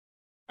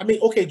 I mean,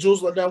 okay,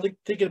 Jules, now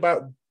thinking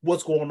about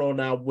what's going on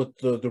now with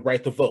the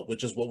right to vote,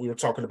 which is what we were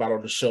talking about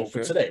on the show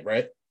for today,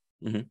 right?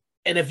 Mm-hmm.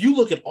 And if you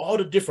look at all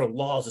the different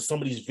laws that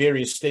some of these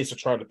various states are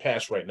trying to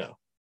pass right now,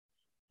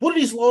 what are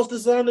these laws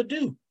designed to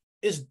do?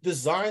 It's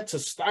designed to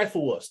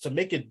stifle us, to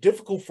make it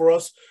difficult for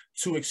us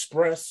to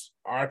express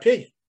our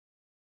opinion.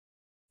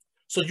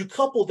 So you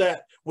couple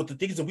that with the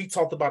things that we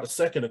talked about a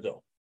second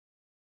ago.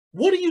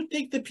 What do you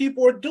think that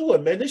people are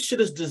doing, man? This shit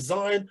is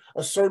designed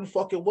a certain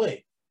fucking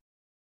way.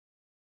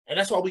 And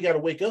that's why we got to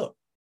wake up.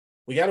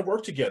 We got to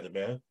work together,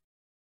 man.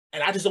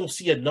 And I just don't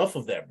see enough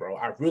of that, bro.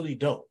 I really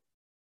don't.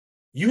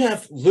 You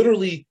have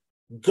literally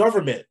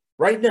government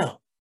right now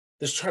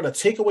that's trying to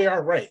take away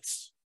our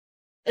rights.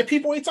 And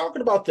people ain't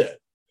talking about that.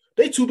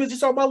 They too busy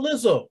talking about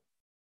Lizzo.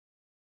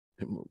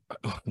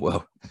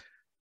 Well,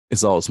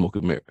 it's all smoke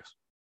and mirrors.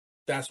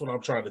 That's what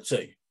I'm trying to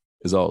tell you.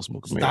 It's all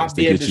smoke and mirrors. Stop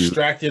being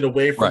distracted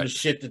away from the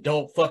shit that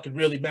don't fucking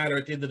really matter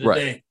at the end of the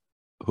day.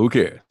 Who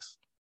cares?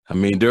 I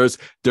mean, there's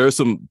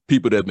some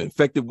people that have been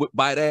affected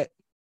by that.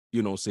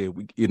 You know, say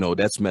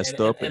that's messed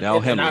up, and I'll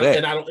handle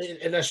that.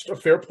 And that's a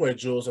fair point,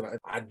 Jules. And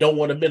I don't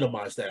want to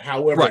minimize that.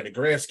 However, in the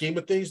grand scheme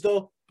of things,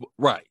 though,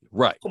 right.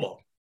 Come on,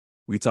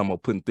 we talking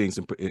about putting things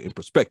in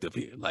perspective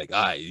here. Like,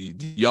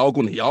 y'all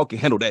can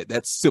handle that.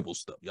 That's civil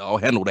stuff. Y'all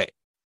handle that.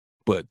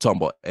 But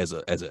talking about as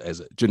a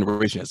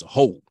generation as a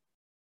whole,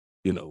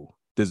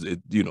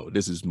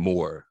 this is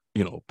more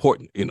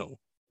important.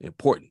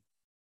 Important.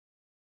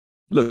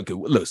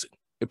 Listen.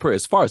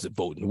 As far as the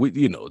voting,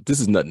 this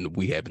is nothing that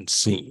we haven't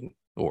seen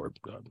or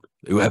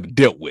we haven't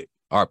dealt with.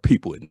 Our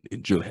people in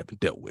June haven't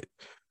dealt with.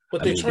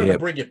 But they're trying to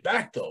bring it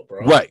back, though,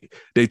 bro. Right.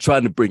 They're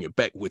trying to bring it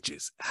back, which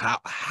is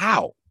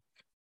how?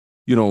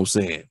 You know what I'm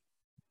saying?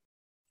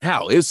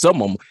 How? It's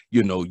some of them,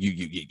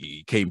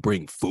 you can't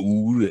bring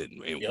food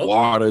and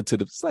water to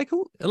the. It's like,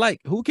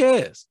 who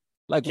cares?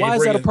 Like, why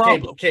is that a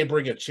problem? Can't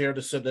bring a chair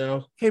to sit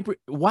down.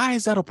 Why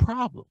is that a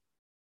problem?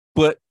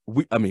 But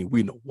we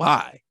know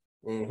why.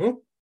 Mm-hmm.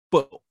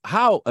 But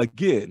how,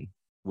 again,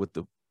 with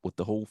the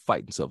whole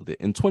fight and stuff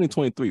in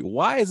 2023,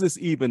 why is this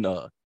even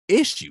a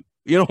issue?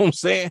 You know what I'm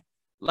saying?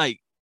 Like,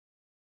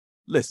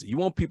 listen, you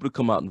want people to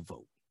come out and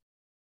vote,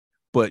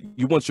 but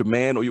you want your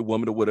man or your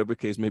woman or whatever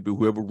case, maybe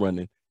whoever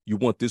running, you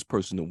want this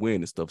person to win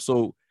and stuff.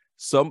 So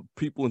some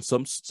people in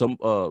some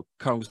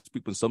Congress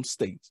people in some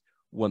states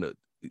want to,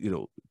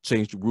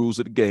 change the rules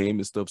of the game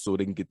and stuff so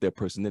they can get that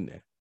person in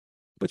there.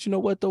 But you know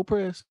what though,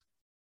 Press?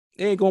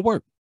 It ain't gonna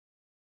work.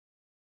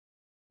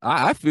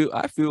 I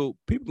feel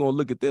people gonna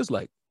look at this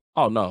like,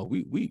 oh no,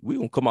 we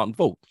gonna come out and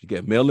vote. You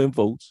get mail-in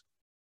votes.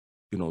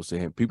 You know what I'm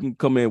saying? People can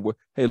come in where,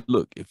 hey,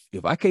 look,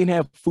 if I can't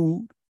have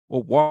food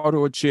or water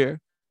or chair,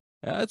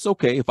 It's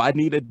okay. If I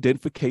need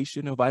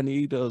identification, if I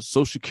need a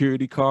social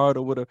security card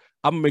or whatever,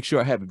 I'm gonna make sure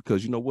I have it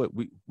because you know what?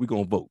 We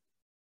gonna vote.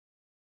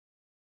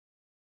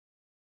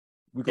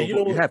 We And gonna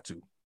vote. You have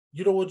to.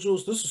 You know what,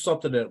 Jules? This is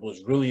something that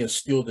was really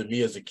instilled in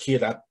me as a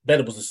kid. I bet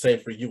it was the same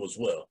for you as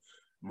well.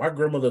 My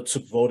grandmother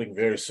took voting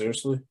very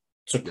seriously,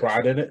 took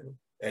pride in it,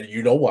 and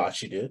you know why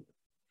she did.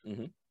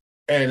 Mm-hmm.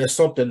 And it's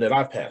something that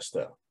I passed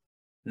down.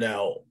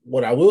 Now,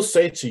 what I will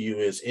say to you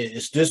is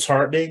it's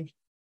disheartening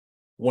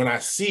when I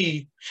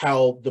see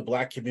how the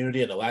Black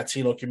community and the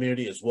Latino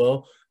community as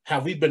well, how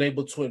we've been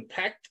able to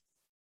impact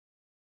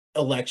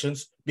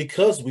elections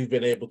because we've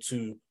been able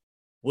to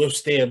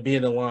withstand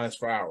being in lines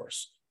for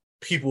hours.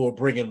 People are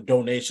bringing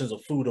donations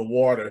of food and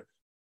water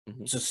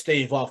to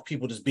stave off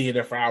people just being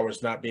there for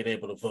hours, not being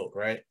able to vote,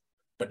 right?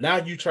 But now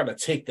you're trying to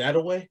take that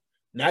away.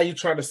 Now you're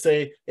trying to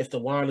say if the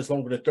line is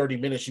longer than 30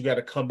 minutes, you got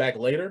to come back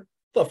later.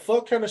 The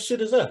fuck kind of shit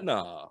is that?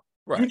 Nah,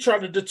 right. You're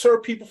trying to deter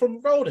people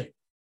from voting.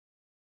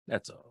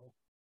 That's all.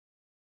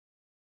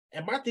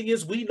 And my thing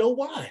is, we know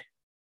why.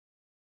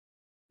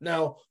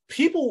 Now,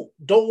 people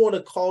don't want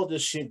to call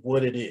this shit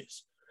what it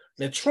is.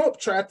 Now, Trump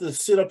tried to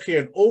sit up here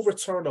and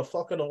overturn a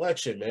fucking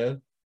election,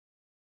 man.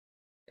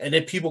 And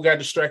then people got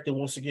distracted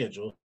once again,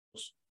 Jules.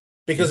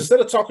 Because instead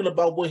of talking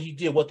about what he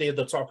did, what they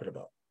ended up talking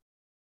about.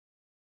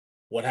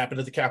 What happened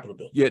at the Capitol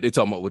building. Yeah, they're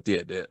talking about what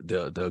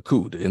the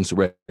coup, the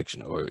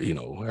insurrection, or, you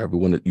know, however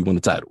you want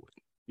to title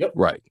it. Yep.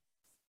 Right.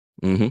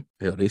 Mm-hmm.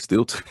 Yeah, they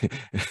still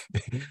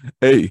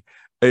hey,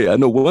 I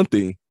know one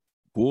thing.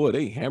 Boy,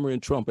 they hammering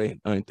Trump,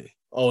 ain't they?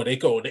 Oh, they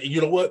go. You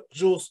know what,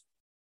 Jules?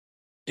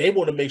 They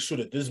want to make sure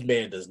that this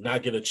man does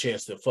not get a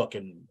chance to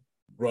fucking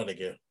run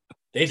again.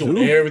 They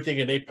doing everything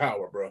in their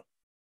power, bro.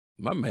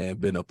 My man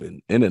been up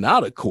in and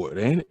out of court,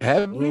 ain't it?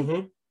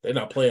 Haven't They're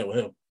not playing with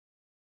him.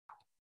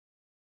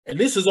 And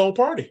this is his own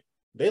party.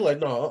 They like,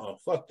 no,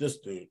 fuck this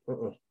dude.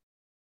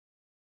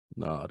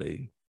 No, I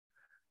think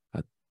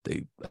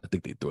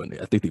they throwing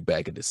it. I think they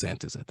backing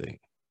DeSantis, I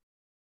think.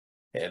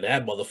 And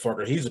that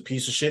motherfucker, he's a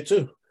piece of shit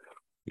too.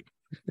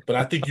 But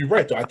I think you're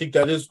right, though. I think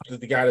that is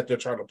the guy that they're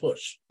trying to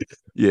push.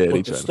 Yeah,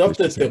 but the stuff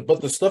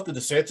that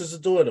DeSantis is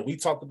doing, and we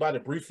talked about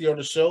it briefly on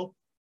the show.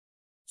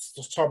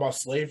 Let's talk about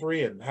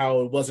slavery and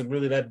how it wasn't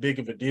really that big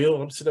of a deal.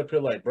 And I'm sitting up here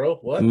like, bro,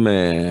 what?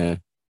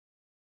 Man.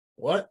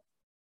 What?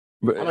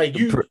 I'm like,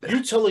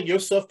 you telling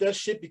yourself that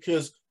shit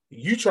because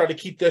you try to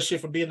keep that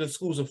shit from being in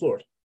schools in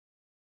Florida.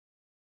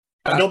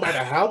 And no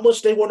matter how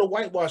much they want to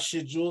whitewash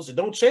shit, Jules, it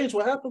don't change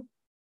what happened.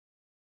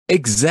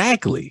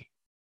 Exactly.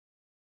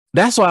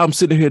 That's why I'm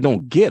sitting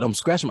here I'm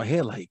scratching my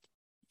head like,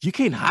 you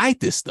can't hide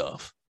this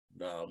stuff.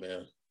 No,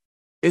 man.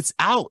 It's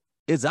out.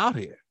 It's out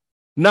here.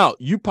 Now,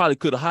 you probably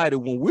could have hid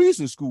it when we was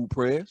in school,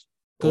 Prez.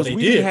 Because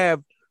we didn't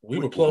have... We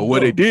were plugged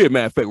what they did,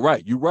 matter of fact,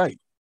 right. You're right.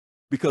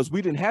 Because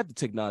we didn't have the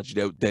technology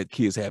that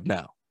kids have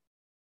now.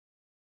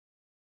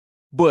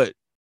 But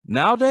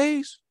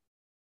nowadays,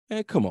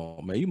 man, come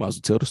on, man. You might as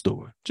well tell the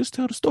story. Just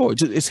tell the story.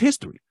 It's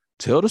history.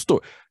 Tell the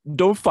story.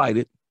 Don't fight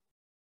it.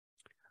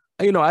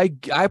 You know,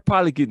 I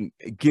probably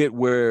get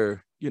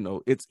where, you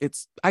know,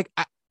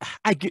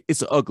 I get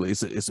it's ugly.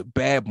 It's a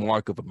bad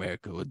mark of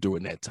America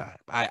during that time.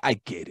 I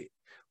get it.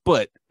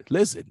 But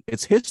listen,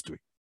 it's history.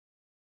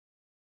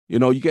 You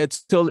know, you got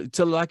to tell it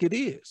like it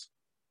is.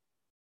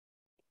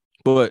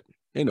 But,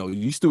 you know,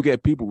 you still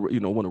get people, you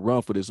know, want to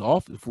run for this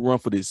office, run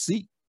for this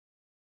seat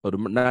of the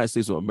United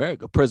States of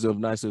America, president of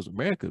the United States of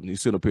America. And you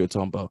sit up here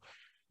talking about,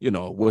 you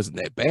know, it wasn't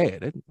that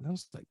bad. And I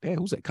was like, damn,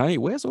 who's that? Kanye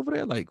West over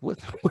there? Like, what?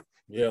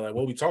 Yeah, like,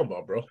 what are we talking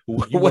about, bro?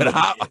 And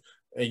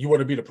you want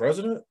to be the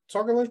president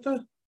talking like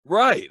that?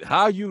 Right.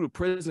 How are you the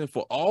president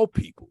for all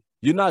people?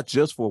 You're not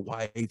just for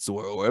whites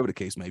or whatever the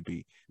case may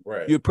be.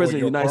 Right. You're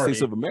president of the United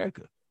States of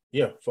America.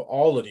 Yeah, for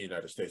all of the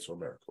United States of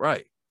America.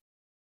 Right.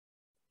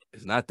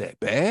 It's not that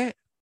bad.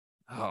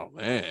 Oh,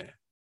 man.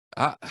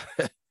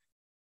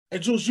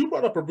 And Jules, you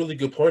brought up a really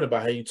good point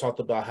about how you talked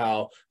about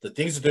how the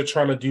things that they're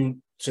trying to do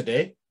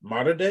today,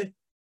 modern day,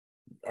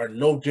 are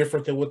no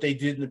different than what they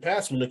did in the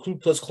past when the Ku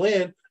Klux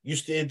Klan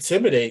used to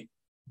intimidate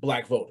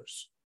Black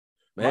voters.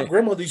 Man. My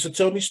grandmother used to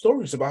tell me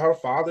stories about her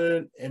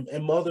father and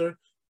mother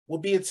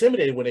would be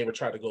intimidated when they would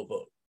try to go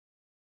vote.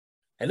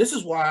 And this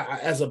is why,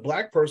 as a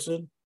Black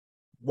person,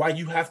 why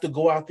you have to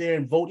go out there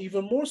and vote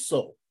even more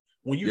so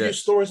when you hear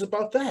stories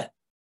about that.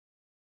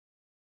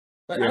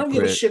 Like, I don't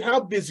give a shit how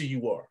busy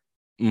you are.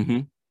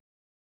 Mm-hmm.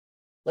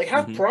 Like,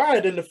 have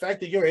pride in the fact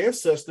that your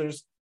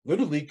ancestors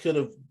literally could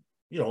have,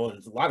 you know,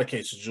 in a lot of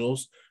cases,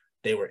 Jules,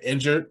 they were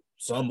injured.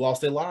 Some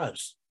lost their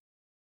lives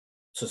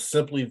to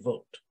simply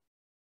vote.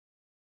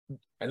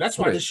 And that's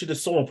why this shit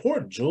is so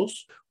important,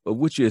 Jules. But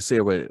what you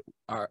said,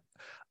 right?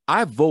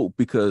 I vote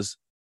because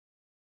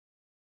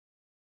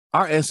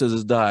our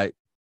ancestors died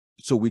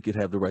so we could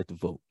have the right to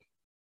vote.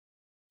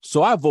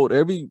 So I vote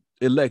every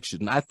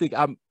election. I think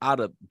I'm out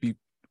of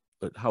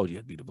how old do you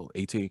have to be to vote?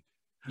 18?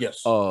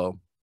 Yes.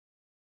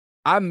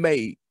 I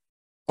may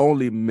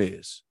only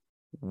miss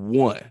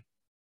one.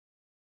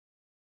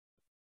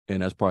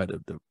 And that's probably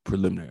the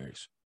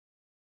preliminaries.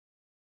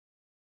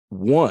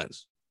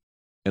 Once.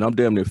 And I'm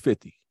damn near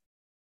 50.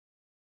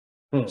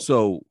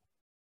 So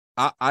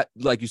I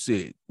like you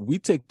said, we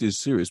take this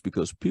serious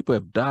because people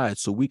have died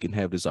so we can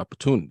have this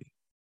opportunity.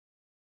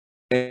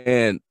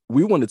 And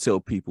we want to tell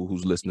people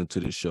who's listening to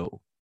this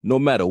show, no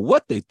matter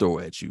what they throw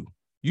at you,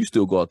 you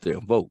still go out there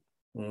and vote.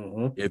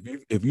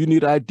 If you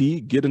need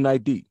ID, get an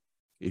ID.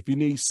 If you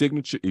need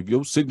signature, if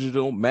your signature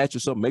don't match or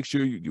something, make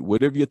sure you,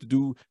 whatever you have to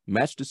do,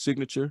 match the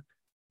signature,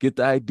 get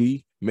the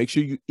ID, make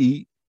sure you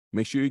eat,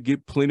 make sure you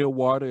get plenty of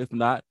water. If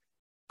not,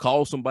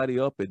 call somebody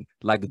up and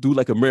do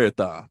a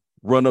marathon.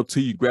 Run up to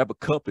you, grab a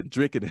cup and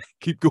drink it and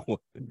keep going.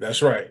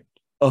 That's right.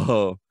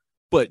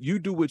 But you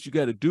do what you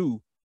got to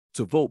do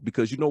to vote,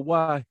 because you know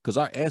why? Because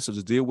our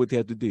ancestors did what they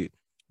had to do.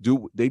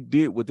 They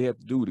did what they have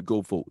to do to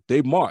go vote.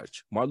 They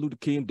marched. Martin Luther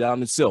King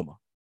down in Selma.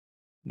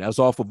 And that's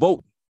all for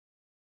voting.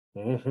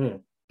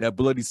 That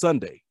bloody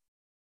Sunday.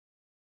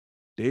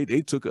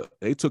 They took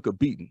a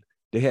beating.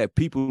 They had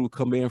people who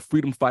come in,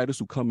 freedom fighters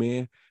who come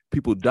in,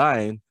 people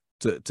dying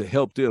to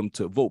help them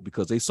to vote,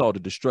 because they saw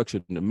the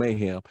destruction and the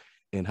mayhem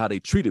and how they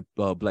treated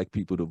black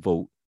people to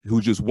vote,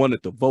 who just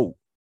wanted to vote,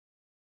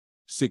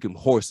 sicking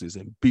horses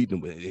and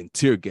beating them and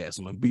tear gas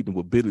them and beating them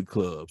with billy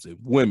clubs, and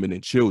women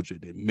and children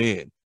and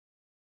men.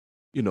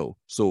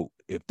 So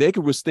if they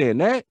can withstand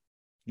that,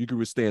 you can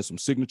withstand some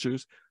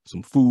signatures,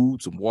 some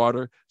food, some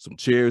water, some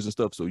chairs and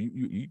stuff. So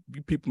you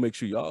people, make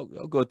sure y'all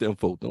go out there and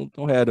vote.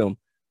 Don't have them,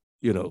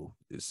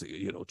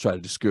 try to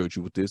discourage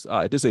you with this. All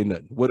right, this ain't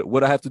nothing.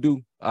 What I have to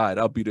do? All right,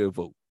 I'll be there to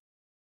vote.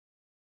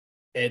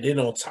 And then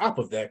on top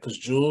of that, because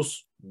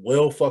Jules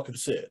well fucking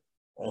said,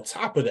 on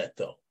top of that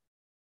though,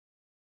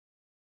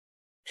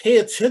 pay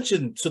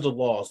attention to the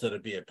laws that are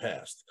being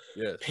passed.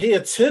 Yes. Pay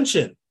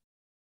attention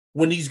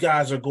when these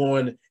guys are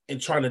going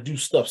and trying to do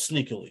stuff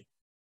sneakily.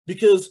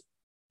 Because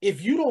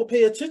if you don't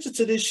pay attention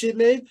to this shit,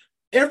 man,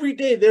 every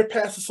day they're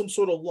passing some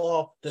sort of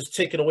law that's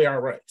taking away our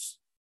rights.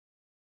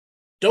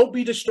 Don't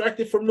be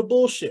distracted from the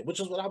bullshit, which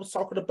is what I was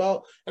talking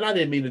about. And I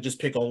didn't mean to just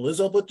pick on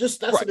Lizzo, but just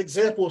that's an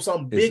example of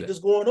something big that's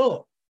going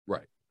on.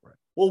 Right.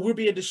 Well, we're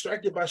being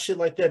distracted by shit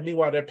like that.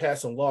 Meanwhile, they're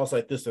passing laws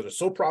like this that are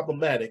so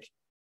problematic.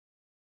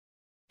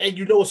 And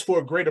it's for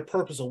a greater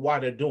purpose of why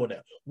they're doing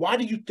that. Why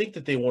do you think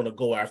that they want to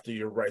go after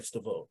your rights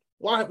to vote?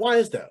 Why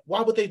is that?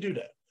 Why would they do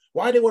that?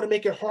 Why do they want to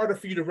make it harder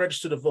for you to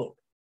register to vote?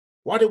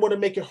 Why do they want to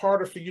make it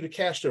harder for you to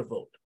cast your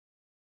vote?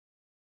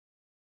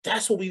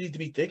 That's what we need to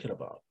be thinking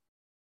about.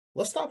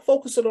 Let's stop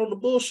focusing on the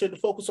bullshit and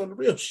focus on the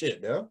real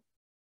shit, man.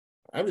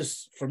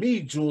 For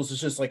me, Jules,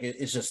 it's just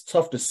it's just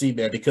tough to see,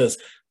 man, because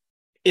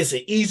it's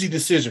an easy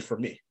decision for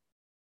me.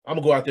 I'm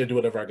going to go out there and do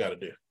whatever I got to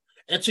do.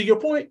 And to your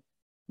point,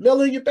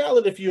 mail in your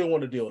ballot if you don't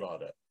want to deal with all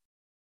that.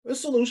 There's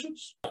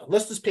solutions.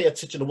 Let's just pay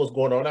attention to what's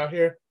going on out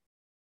here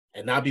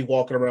and not be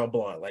walking around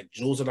blind. Like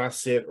Jules and I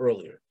said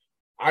earlier,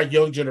 our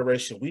young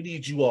generation, we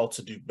need you all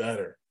to do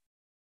better.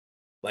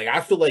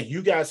 I feel like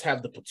you guys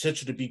have the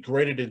potential to be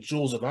greater than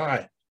Jules and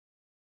I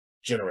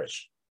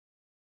generation.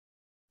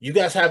 You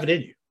guys have it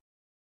in you.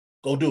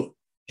 Go do it.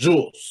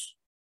 Jules,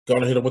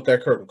 gonna hit him with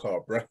that curtain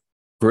call, bro.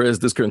 Perez,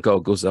 this curtain call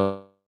goes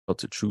out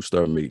to True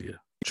Star Media.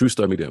 True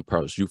Star Media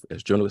empowers youth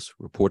as journalists,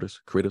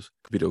 reporters, creatives,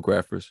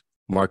 videographers,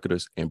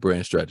 marketers, and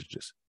brand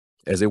strategists.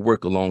 As they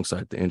work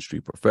alongside the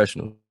industry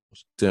professionals,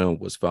 STEM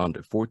was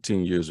founded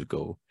 14 years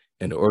ago,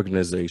 and the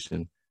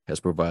organization has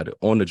provided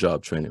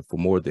on-the-job training for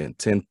more than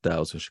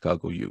 10,000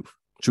 Chicago youth.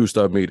 True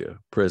Star Media,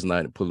 Perez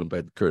Knight and Pulling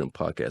Back the Curtain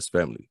podcast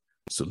family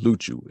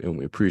salute you, and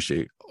we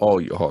appreciate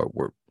all your hard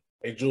work.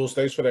 Hey, Jules,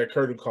 thanks for that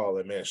curtain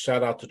call, man.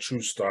 Shout out to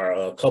True Star.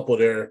 A couple of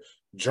their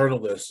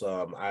journalists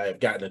I have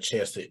gotten a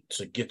chance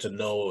to get to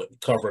know,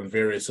 covering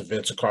various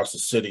events across the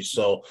city.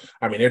 So,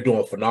 they're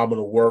doing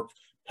phenomenal work,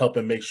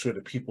 helping make sure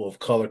that people of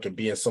color can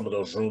be in some of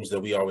those rooms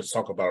that we always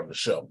talk about on the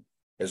show.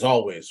 As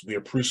always, we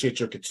appreciate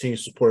your continued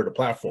support of the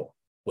platform.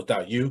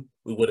 Without you,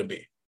 we wouldn't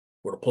be.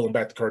 We're the Pulling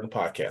Back the Curtain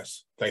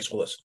podcast. Thanks for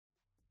listening.